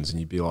conversations, and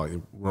you'd be like,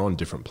 we're on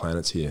different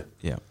planets here.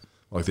 Yeah.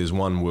 Like there's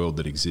one world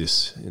that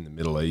exists in the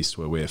Middle East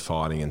where we're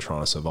fighting and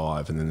trying to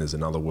survive, and then there's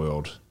another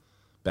world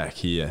back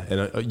here.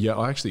 And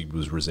I actually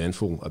was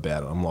resentful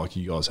about it. I'm like,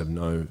 you guys have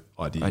no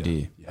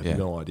idea. You have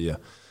no idea.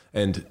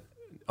 And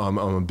I'm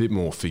a bit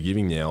more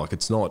forgiving now. Like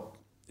it's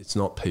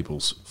not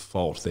people's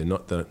fault. They're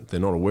not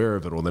aware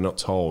of it, or they're not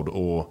told,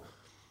 or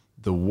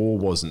the war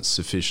wasn't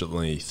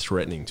sufficiently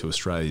threatening to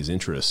Australia's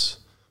interests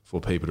for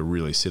people to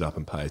really sit up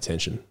and pay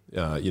attention.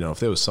 If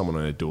there was someone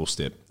on a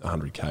doorstep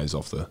 100 k's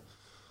off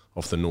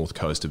the north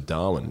coast of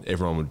Darwin,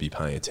 everyone would be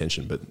paying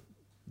attention, but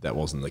that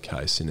wasn't the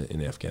case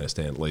in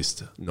Afghanistan, at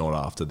least not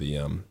after the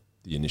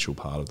initial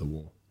part of the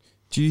war.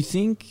 Do you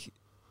think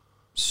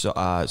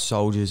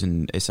soldiers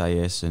and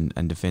SAS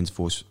and Defence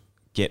Force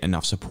get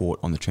enough support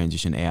on the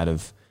transition out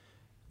of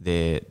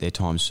their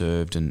time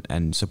served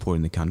and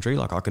supporting the country?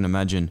 Like, I can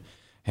imagine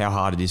how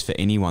hard it is for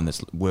anyone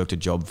that's worked a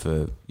job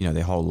for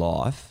their whole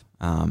life.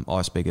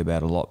 I speak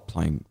about a lot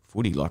playing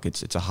footy. Like,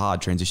 it's a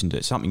hard transition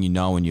to something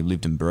and you've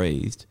lived and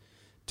breathed,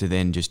 to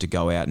then just to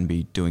go out and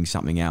be doing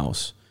something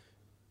else.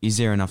 Is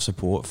there enough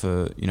support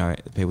for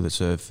the people that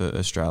serve for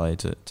Australia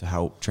to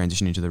help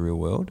transition into the real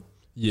world?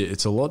 Yeah,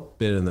 it's a lot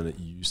better than it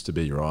used to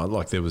be, right?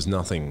 Like, there's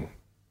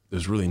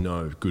really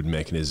no good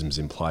mechanisms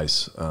in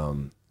place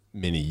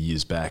many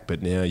years back,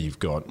 but now you've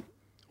got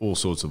all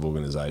sorts of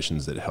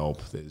organisations that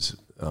help. There's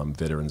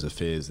Veterans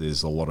Affairs,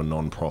 there's a lot of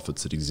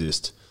non-profits that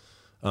exist.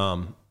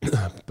 But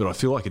I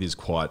feel like it is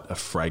quite a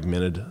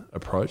fragmented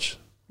approach.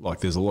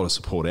 Like, there's a lot of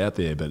support out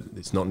there, but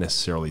it's not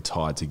necessarily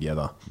tied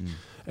together.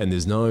 And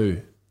there's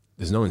no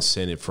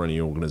incentive for any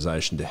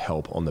organisation to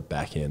help on the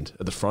back end.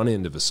 At the front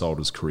end of a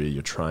soldier's career,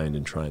 you're trained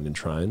and trained and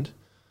trained.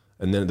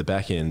 And then at the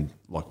back end,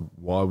 like,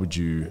 why would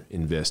you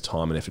invest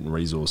time and effort and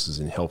resources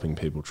in helping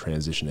people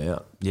transition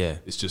out? Yeah.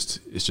 It's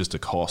just a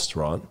cost,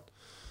 right?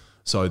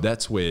 So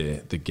that's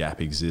where the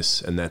gap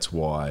exists, and that's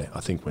why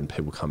I think when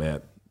people come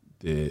out,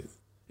 even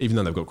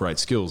though they've got great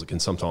skills, it can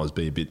sometimes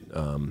be a bit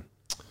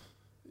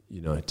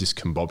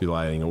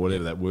discombobulating, or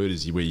whatever that word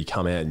is, where you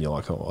come out and you're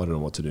like, oh, I don't know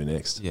what to do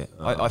next. Yeah.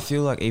 I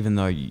feel like, even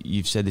though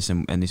you've said this,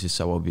 and this is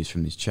so obvious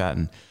from this chat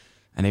and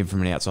even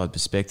from an outside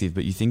perspective,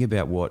 but you think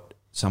about what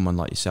someone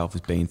like yourself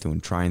has been through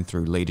and trained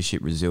through: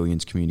 leadership,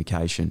 resilience,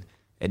 communication.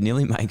 It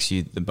nearly makes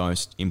you the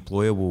most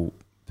employable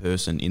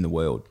person in the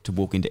world to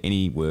walk into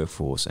any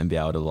workforce and be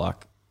able to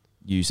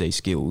use these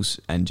skills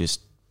and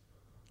just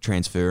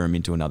transfer them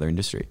into another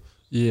industry.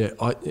 Yeah,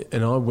 I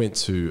went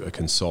to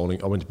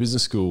I went to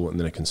business school and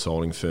then a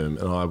consulting firm,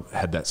 and I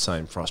had that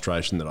same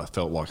frustration that I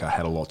felt like I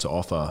had a lot to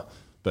offer,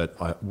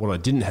 but what I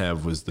didn't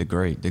have was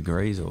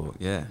degrees. What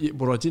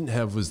I didn't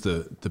have was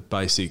the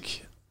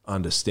basic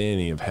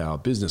understanding of how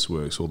business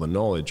works, or the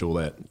knowledge, or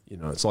that,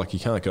 it's like you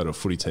can't go to a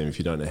footy team if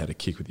you don't know how to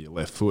kick with your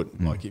left foot.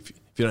 Like, if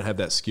you don't have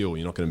that skill,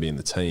 you're not going to be in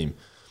the team.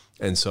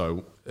 And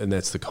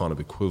that's the kind of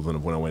equivalent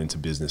of when I went into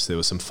business. There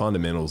were some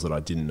fundamentals that I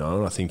didn't know,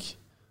 and I think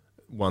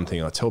one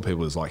thing I tell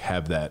people is, like,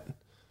 have that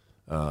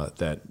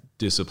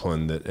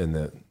discipline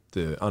and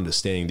the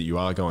understanding that you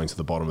are going to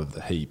the bottom of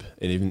the heap,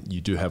 and even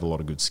you do have a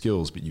lot of good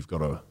skills, but you've got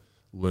to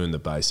learn the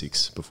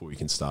basics before you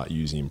can start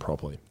using them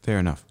properly. Fair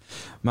enough.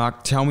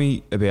 Mark, tell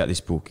me about this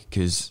book,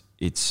 because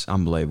it's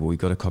unbelievable. We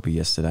got a copy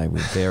yesterday. We're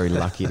very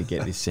lucky to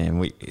get this,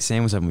 Sam.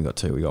 Sam was hoping we got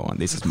two. We got one.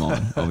 This is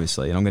mine,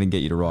 obviously, and I'm going to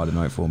get you to write a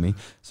note for me.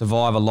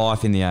 Survive a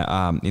Life in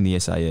the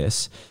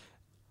SAS.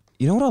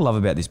 You know what I love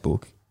about this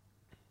book?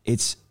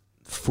 It's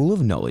full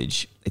of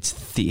knowledge. It's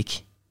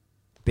thick.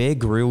 Bear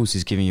Grylls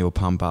is giving you a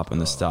pump up on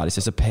the start. It's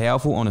just a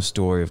powerful, honest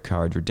story of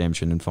courage,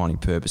 redemption, and finding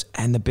purpose.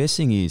 And the best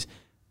thing is,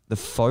 the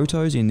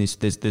photos in this,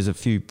 there's a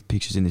few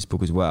pictures in this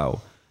book as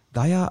well.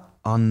 They are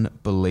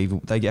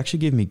unbelievable. They actually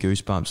give me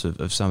goosebumps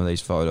of some of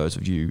these photos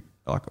of you,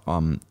 like,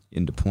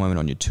 in deployment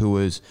on your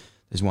tours.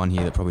 There's one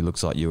here that probably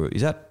looks like you were.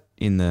 Is that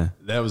in the?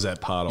 That was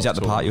that part. Is that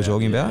the part you're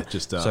talking about?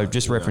 Just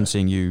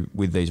referencing you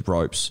with these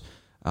ropes.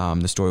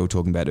 The story we were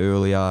talking about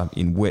earlier,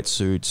 in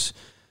wetsuits,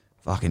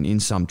 fucking in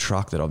some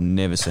truck that I've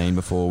never seen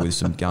before with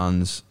some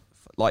guns.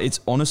 Like,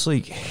 it's honestly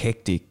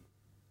hectic,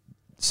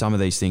 some of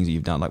these things that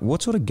you've done. Like,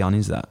 what sort of gun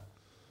is that?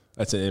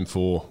 That's an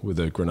M4 with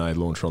a grenade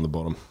launcher on the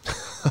bottom.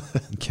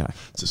 Okay.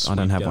 I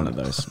don't have one of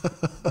those.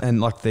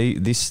 And like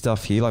this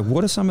stuff here, like,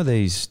 what are some of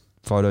these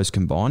photos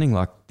combining?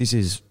 Like,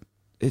 it's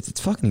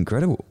fucking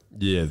incredible.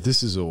 Yeah,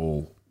 this is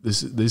all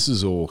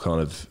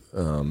kind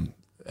of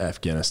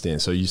Afghanistan.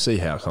 So you see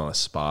how kind of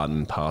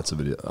Spartan parts of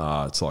it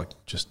are. It's like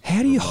just.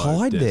 How do you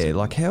hide desert there?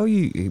 Like, how are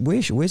you?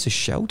 Where's the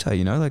shelter?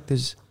 Like,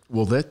 there's.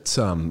 Well, that's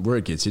where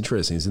it gets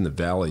interesting is in the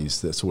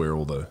valleys. That's where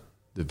all the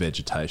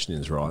vegetation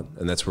is, right?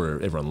 And that's where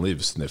everyone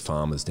lives, and they're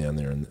farmers down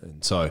there. And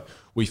so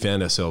we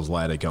found ourselves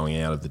later going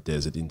out of the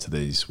desert into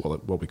these,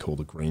 what we call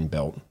the green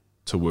belt,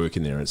 to work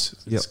in there.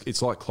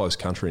 It's like close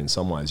country in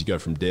some ways. You go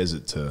from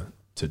desert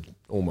to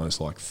almost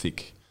like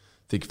thick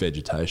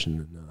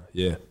vegetation.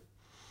 And,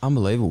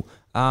 Unbelievable.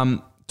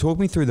 Talk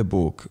me through the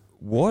book.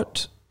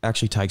 What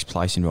actually takes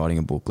place in writing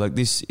a book like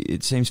this?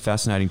 It seems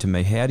fascinating to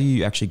me. How do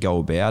you actually go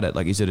about it?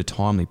 Like, is it a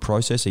timely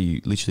process? Are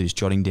you literally just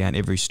jotting down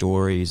every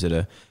story? Is it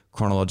a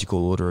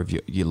chronological order of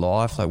your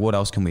life? Like, what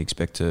else can we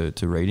expect to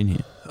read in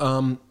here?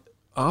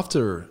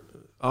 After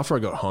I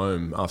got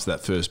home, after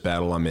that first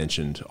battle I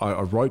mentioned,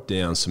 I wrote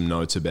down some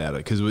notes about it,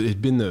 because it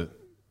had been the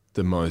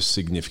most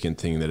significant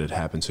thing that had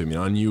happened to me.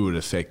 I knew it would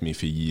affect me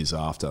for years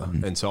after.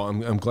 And so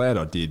I'm glad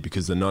I did,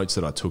 because the notes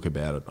that I took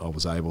about it, I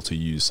was able to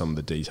use some of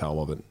the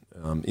detail of it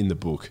in the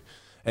book.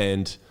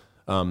 And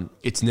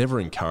it's never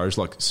encouraged,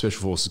 like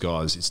Special Forces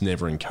guys, it's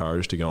never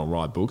encouraged to go and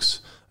write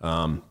books.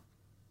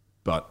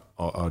 but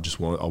I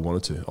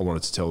wanted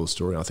to tell the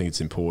story. I think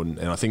it's important,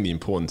 and I think the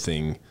important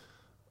thing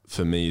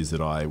for me is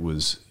that I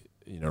was,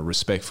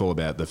 respectful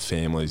about the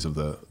families of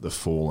the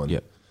fallen.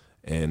 Yep.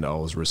 And I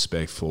was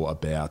respectful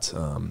about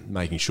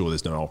making sure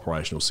there's no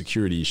operational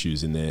security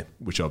issues in there,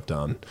 which I've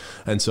done.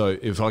 And so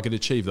if I could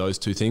achieve those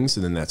two things,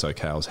 then that's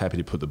okay. I was happy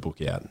to put the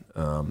book out.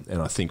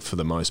 And I think for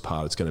the most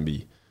part, it's going to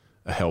be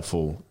a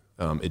helpful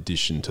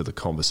addition to the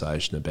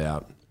conversation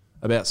about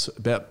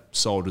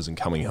soldiers and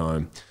coming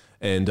home.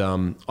 And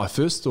I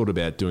first thought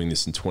about doing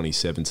this in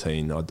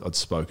 2017. I'd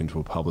spoken to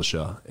a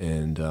publisher,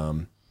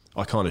 and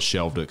I kind of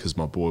shelved it because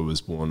my boy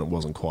was born. It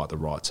wasn't quite the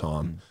right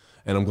time.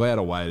 And I'm glad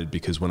I waited,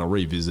 because when I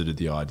revisited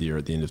the idea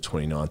at the end of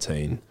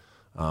 2019,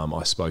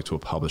 I spoke to a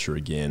publisher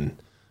again,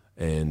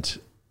 and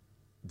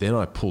then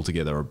I pulled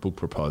together a book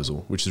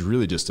proposal, which is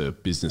really just a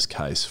business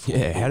case.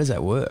 How does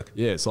that work?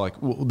 Yeah, it's like,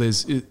 well,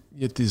 there's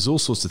all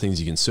sorts of things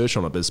you can search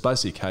on it, but it's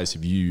basically a case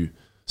of you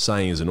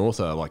saying as an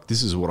author, like,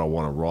 this is what I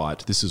want to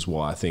write. This is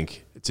why I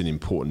think it's an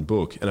important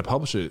book. And a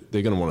publisher,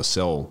 they're going to want to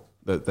sell.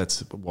 That's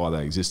why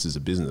they exist as a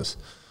business.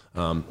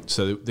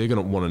 So they're going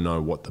to want to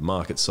know what the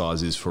market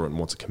size is for it and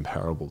what's a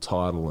comparable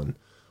title and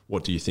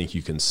what do you think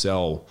you can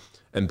sell.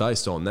 And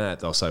based on that,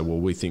 they'll say, well,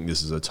 we think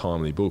this is a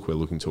timely book. We're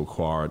looking to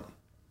acquire it.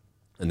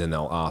 And then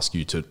they'll ask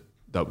you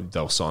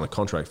they'll sign a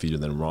contract for you to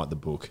then write the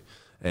book.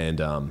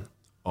 And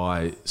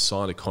I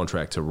signed a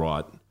contract to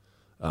write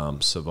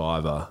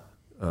Survivor,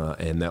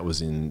 and that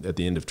was at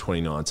the end of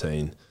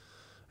 2019.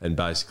 And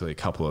basically a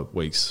couple of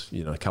weeks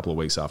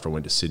after I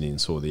went to Sydney and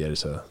saw the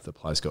editor, the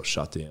place got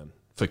shut down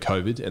for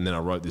COVID, and then I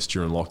wrote this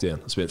during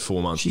lockdown. I spent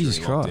 4 months during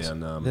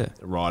lockdown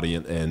writing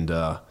it, and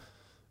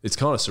it's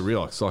kind of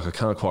surreal. It's like I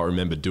can't quite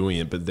remember doing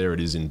it, but there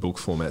it is in book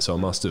format. So I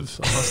must have.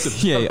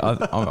 Yeah,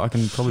 I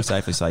can probably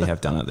safely say you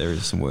have done it. There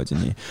is some words in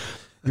here.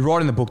 You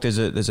write in the book, there's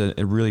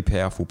a really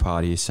powerful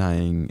part here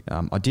saying,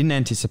 I didn't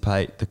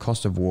anticipate the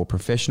cost of war,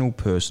 professional,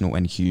 personal,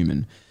 and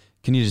human.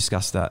 Can you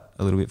discuss that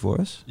a little bit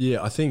for us?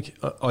 Yeah, I think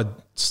I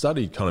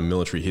studied kind of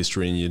military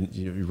history, and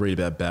you read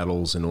about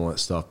battles and all that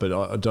stuff, but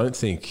I don't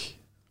think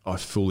I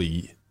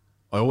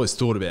always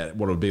thought about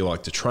what it would be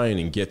like to train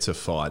and get to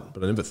fight,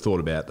 but I never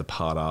thought about the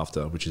part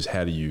after, which is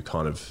how do you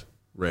kind of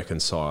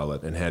reconcile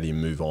it and how do you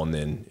move on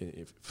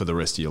then for the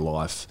rest of your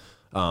life.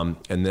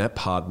 And that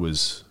part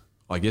was,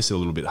 I guess, a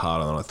little bit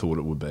harder than I thought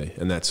it would be.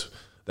 And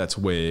that's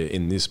where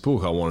in this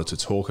book I wanted to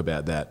talk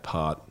about that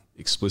part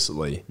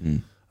explicitly.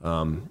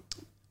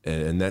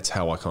 And that's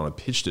how I kind of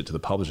pitched it to the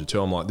publisher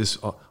too. I'm like,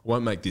 I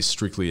won't make this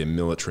strictly a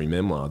military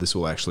memoir. This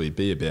will actually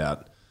be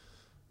about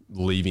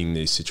leaving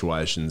these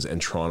situations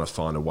and trying to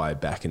find a way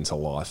back into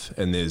life.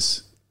 And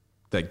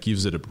that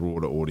gives it a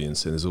broader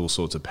audience, and there's all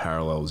sorts of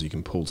parallels you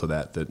can pull to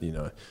that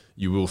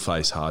you will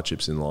face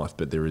hardships in life,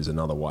 but there is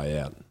another way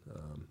out.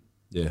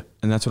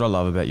 And that's what I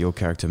love about your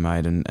character,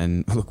 mate.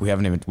 And look,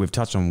 we've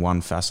touched on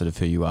one facet of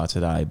who you are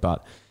today,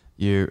 but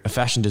you're a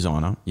fashion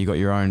designer. You got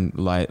your own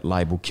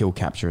label, Kill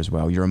Capture, as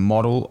well. You're a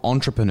model,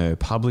 entrepreneur,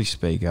 public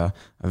speaker,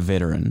 a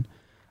veteran.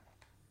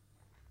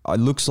 It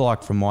looks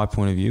like, from my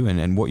point of view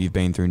and what you've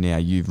been through now,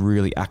 you've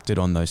really acted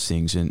on those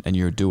things, and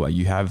you're a doer.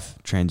 You have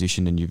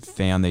transitioned and you've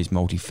found these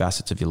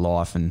multifacets of your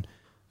life and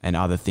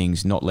other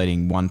things, not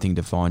letting one thing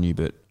define you,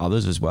 but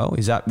others as well.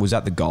 Was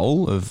that the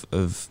goal of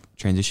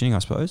transitioning, I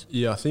suppose?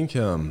 Yeah, I think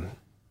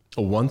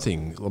one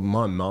thing,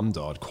 my mum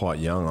died quite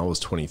young. I was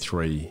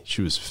 23.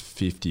 She was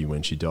 50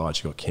 when she died.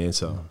 She got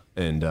cancer.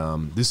 And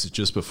this is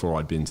just before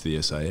I'd been to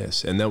the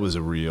SAS. And that was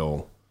a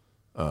real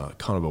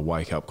kind of a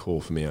wake-up call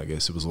for me, I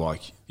guess. It was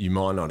like, you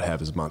might not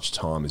have as much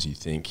time as you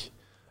think.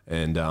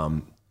 And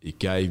it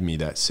gave me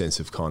that sense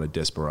of kind of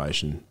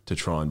desperation to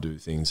try and do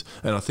things.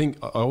 And I think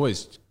I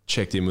always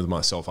checked in with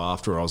myself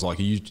after. I was like,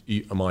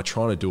 am I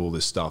trying to do all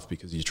this stuff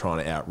because you're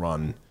trying to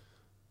outrun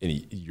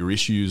your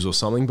issues or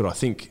something? But I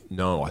think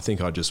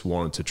I just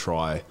wanted to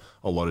try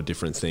a lot of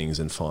different things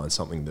and find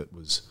something that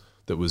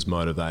was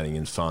motivating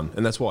and fun.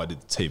 And that's why I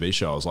did the TV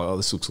show. I was like, oh,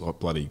 this looks like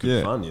bloody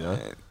good fun,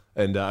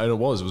 And it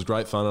was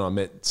great fun, and I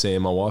met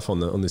Sam, my wife,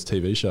 on this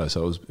TV show,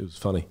 so it was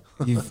funny.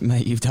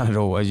 You've done it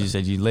all. As you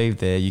said, you leave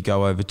there, you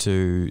go over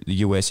to the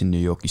US in New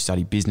York, you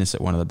study business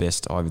at one of the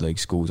best Ivy League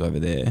schools over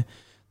there.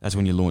 That's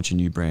when you launch a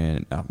new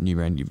brand.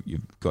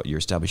 You've got your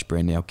established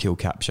brand now, Kill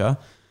Capture.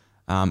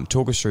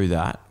 Talk us through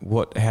that.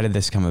 How did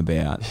this come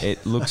about?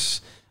 It looks,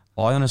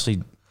 I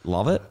honestly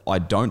love it. I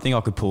don't think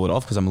I could pull it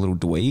off because I'm a little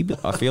dweeb.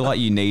 I feel like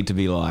you need to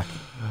be like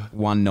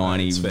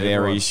 190,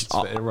 very.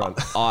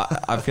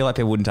 I feel like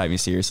people wouldn't take me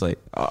seriously.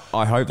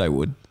 I hope they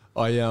would.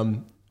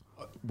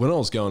 When I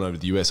was going over to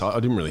the US, I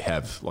didn't really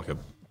have like a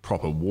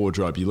proper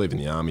wardrobe. You live in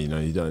the army,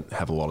 you don't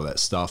have a lot of that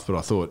stuff. But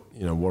I thought,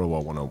 what do I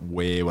want to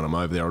wear when I'm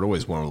over there? I'd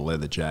always wanted a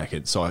leather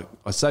jacket. So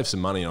I saved some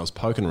money and I was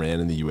poking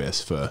around in the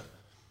US for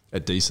a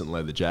decent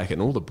leather jacket,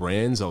 and all the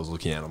brands I was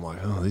looking at, I'm like,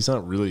 oh, these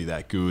aren't really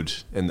that good.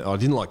 And I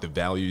didn't like the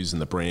values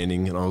and the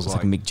branding, and I was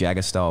like Mick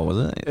Jagger style, was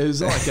it? It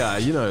was like,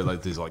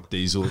 like there's like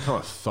Diesel, kind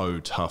of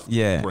faux tough brands.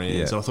 Yeah.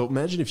 And I thought,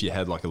 imagine if you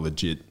had like a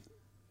legit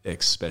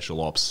ex-special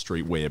ops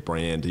streetwear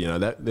brand,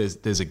 that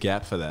there's a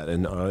gap for that.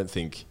 And I don't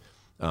think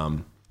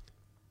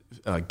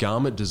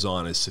garment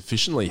design is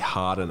sufficiently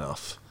hard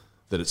enough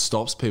that it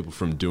stops people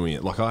from doing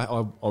it. Like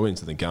I went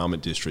to the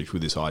garment district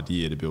with this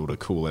idea to build a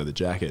cool leather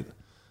jacket,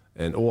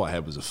 and all I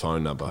had was a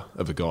phone number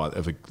of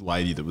a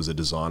lady that was a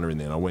designer in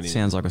there. And I went in.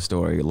 Sounds like a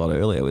story a lot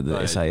earlier with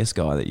the SAS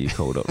guy that you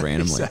called up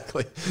randomly.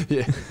 Exactly.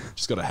 Yeah.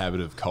 Just got a habit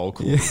of cold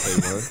calling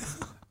people.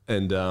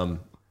 And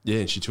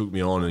and she took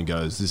me on and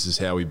goes, "This is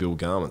how we build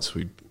garments.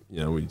 We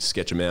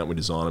sketch them out, we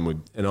design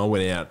them." And I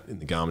went out in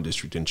the garment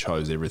district and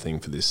chose everything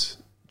for this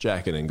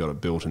jacket and got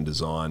it built and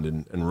designed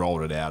and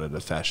rolled it out at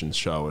a fashion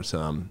show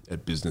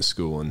at business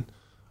school. And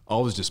I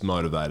was just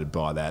motivated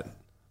by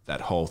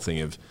that whole thing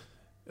of,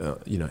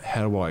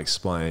 how do I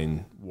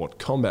explain what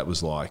combat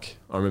was like?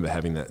 I remember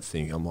having that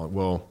thing. I'm like,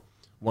 well,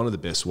 one of the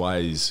best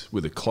ways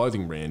with a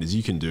clothing brand is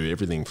you can do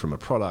everything from a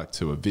product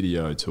to a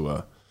video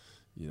to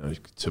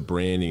to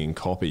branding and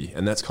copy.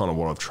 And that's kind of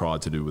what I've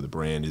tried to do with a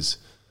brand is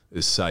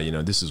say,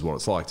 this is what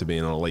it's like to be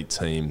in an elite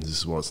team. This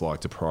is what it's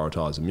like to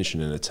prioritize a mission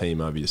and a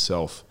team over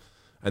yourself.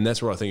 And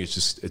that's where I think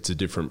it's a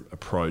different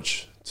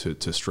approach to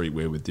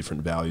streetwear with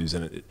different values.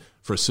 And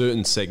for a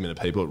certain segment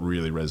of people, it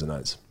really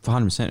resonates.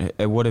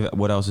 100%.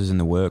 What else is in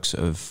the works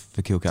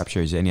for Kill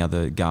Capture? Is there any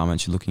other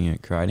garments you're looking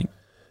at creating?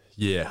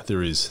 Yeah,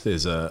 there is.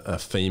 There's a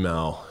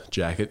female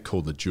jacket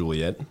called the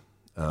Juliet.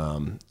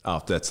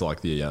 That's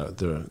like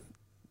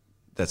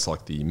that's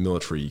like the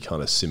military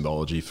kind of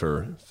symbology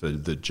for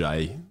the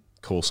J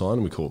call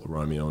sign. We call it the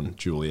Romeo and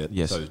Juliet.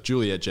 Yes. So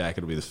Juliet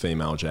jacket will be the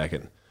female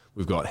jacket.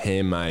 We've got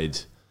handmade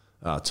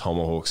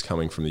tomahawks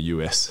coming from the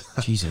US.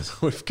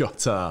 Jesus. We've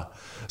got so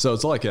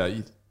it's like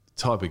a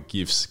type of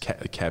gifts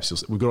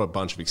capsules. We've got a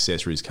bunch of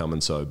accessories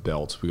coming. So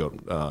belts. We've got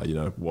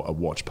a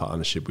watch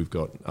partnership we've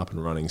got up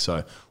and running.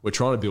 So we're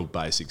trying to build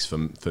basics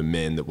for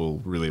men that will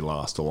really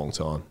last a long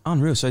time.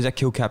 Unreal. So is that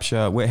Kill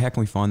Capture? How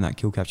can we find that?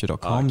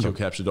 Killcapture.com?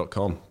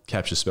 Killcapture.com.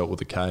 Capture spelt with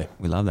a K.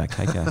 We love that.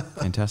 KK.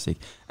 Fantastic.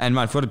 And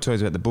mate, I forgot to tell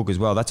you about the book as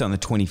well. That's on the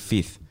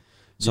 25th.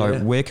 So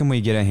where can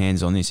we get our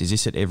hands on this? Is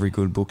this at every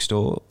good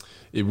bookstore?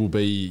 It will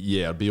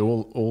be, it'll be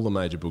all the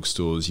major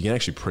bookstores. You can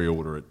actually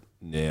pre-order it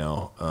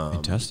now.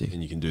 Fantastic.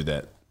 And you can do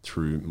that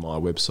through my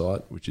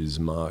website, which is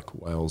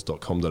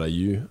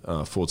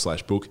markwales.com.au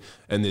 /book.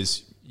 And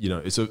there's,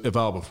 it's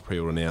available for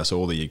pre-order now. So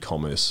all the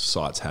e-commerce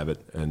sites have it.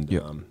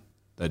 And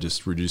they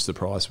just reduce the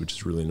price, which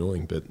is really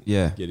annoying. But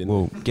get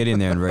in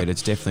there and read.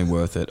 It's definitely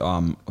worth it.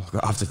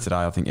 After today,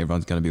 I think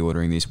everyone's going to be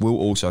ordering this. We'll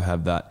also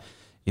have that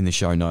in the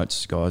show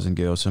notes, guys and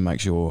girls, so make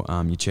sure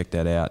you check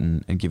that out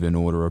and give it an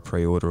order or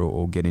pre-order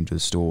or get into the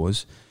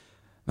stores.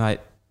 Mate,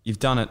 you've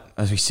done it,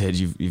 as we said,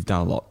 you've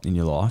done a lot in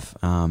your life.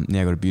 Now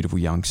got a beautiful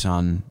young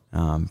son,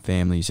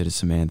 family, you said it's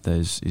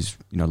Samantha's,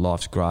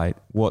 life's great.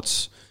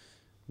 What's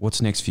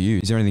next for you?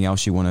 Is there anything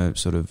else you want to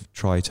sort of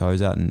try your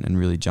toes at and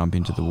really jump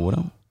into the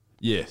water?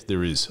 Yeah,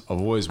 there is. I've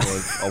always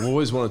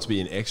wanted to be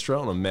an extra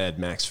on a Mad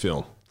Max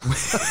film. Do you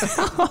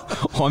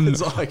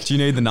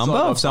need the number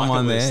of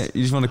someone there?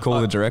 You just want to call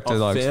the director?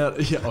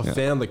 I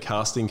found the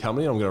casting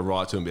company. I'm going to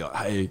write to them and be like,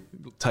 hey,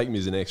 take me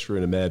as an extra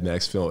in a Mad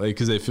Max film,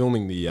 because they're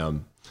filming the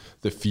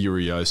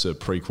Furiosa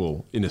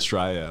prequel in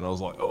Australia. And I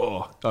was like,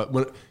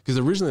 because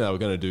originally they were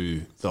going to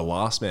do the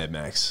last Mad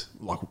Max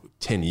like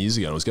 10 years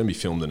ago. And it was going to be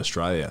filmed in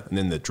Australia, and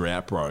then the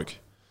drought broke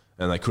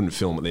and they couldn't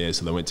film it there,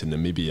 so they went to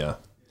Namibia.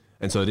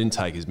 And so they didn't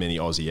take as many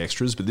Aussie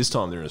extras, but this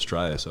time they're in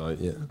Australia. So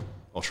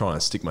I'll try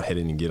and stick my head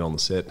in and get on the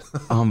set.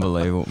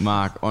 Unbelievable.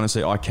 Mark,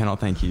 honestly, I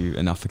cannot thank you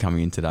enough for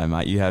coming in today,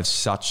 mate. You have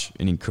such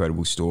an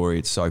incredible story.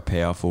 It's so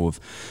powerful of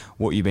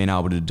what you've been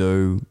able to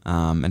do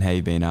and how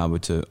you've been able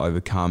to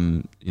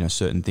overcome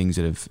certain things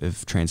that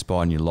have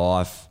transpired in your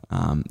life.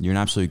 You're an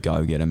absolute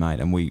go-getter, mate,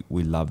 and we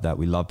love that.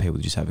 We love people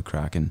to just have a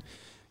crack, and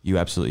you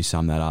absolutely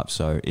sum that up.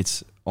 So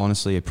it's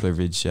honestly a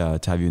privilege to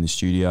have you in the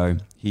studio,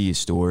 hear your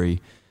story.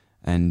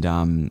 And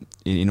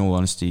in all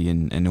honesty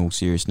and in all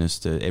seriousness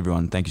to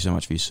everyone, thank you so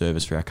much for your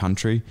service for our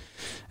country.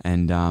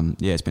 And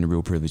it's been a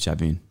real privilege to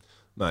have you in.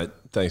 Mate,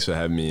 thanks for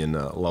having me, and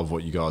love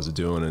what you guys are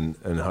doing,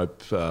 and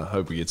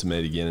hope we get to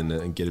meet again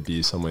and get a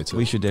beer somewhere too.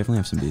 We should definitely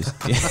have some beers.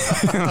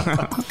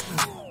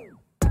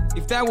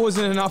 If that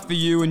wasn't enough for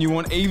you and you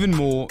want even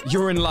more,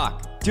 you're in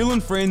luck.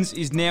 Dylan Friends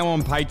is now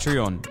on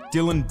Patreon.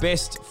 Dylan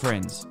Best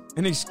Friends.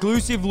 An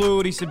exclusive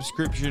loyalty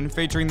subscription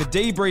featuring the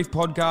debrief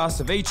podcast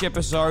of each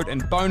episode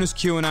and bonus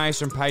Q&As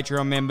from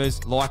Patreon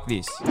members like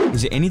this.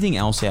 Is there anything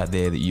else out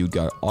there that you'd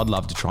go, I'd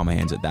love to try my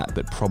hands at that,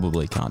 but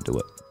probably can't do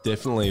it?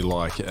 Definitely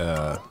like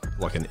an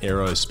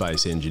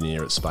aerospace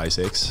engineer at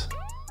SpaceX.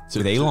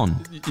 With Elon?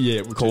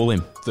 Yeah. Call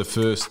him. The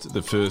first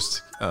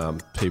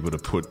people to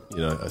put,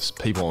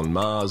 people on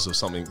Mars or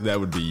something, that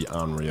would be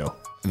unreal.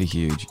 It'd be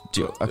huge.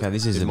 Okay,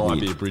 this is it might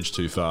be a bridge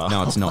too far.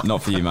 No, it's not.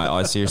 Not for you, mate.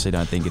 I seriously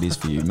don't think it is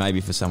for you. Maybe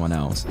for someone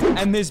else.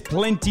 And there's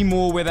plenty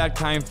more where that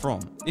came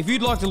from. If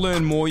you'd like to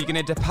learn more, you can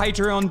head to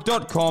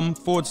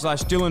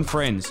patreon.com/Dylan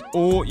Friends,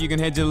 or you can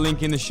head to the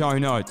link in the show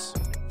notes.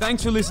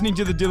 Thanks for listening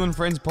to the Dylan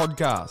Friends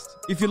podcast.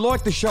 If you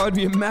like the show, it'd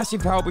be a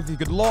massive help if you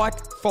could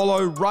like,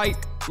 follow, rate,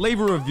 leave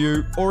a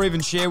review, or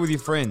even share with your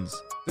friends.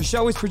 The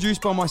show is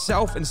produced by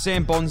myself and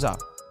Sam Bonza.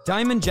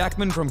 Damon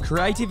Jackman from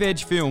Creative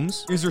Edge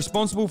Films is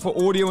responsible for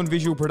audio and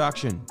visual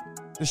production.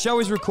 The show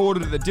is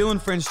recorded at the Dylan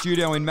Friends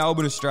studio in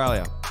Melbourne,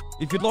 Australia.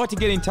 If you'd like to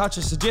get in touch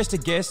or suggest a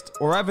guest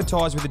or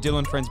advertise with the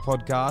Dylan Friends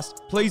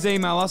podcast, please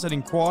email us at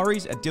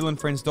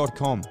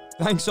inquiries@dylanfriends.com.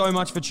 Thanks so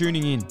much for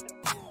tuning in.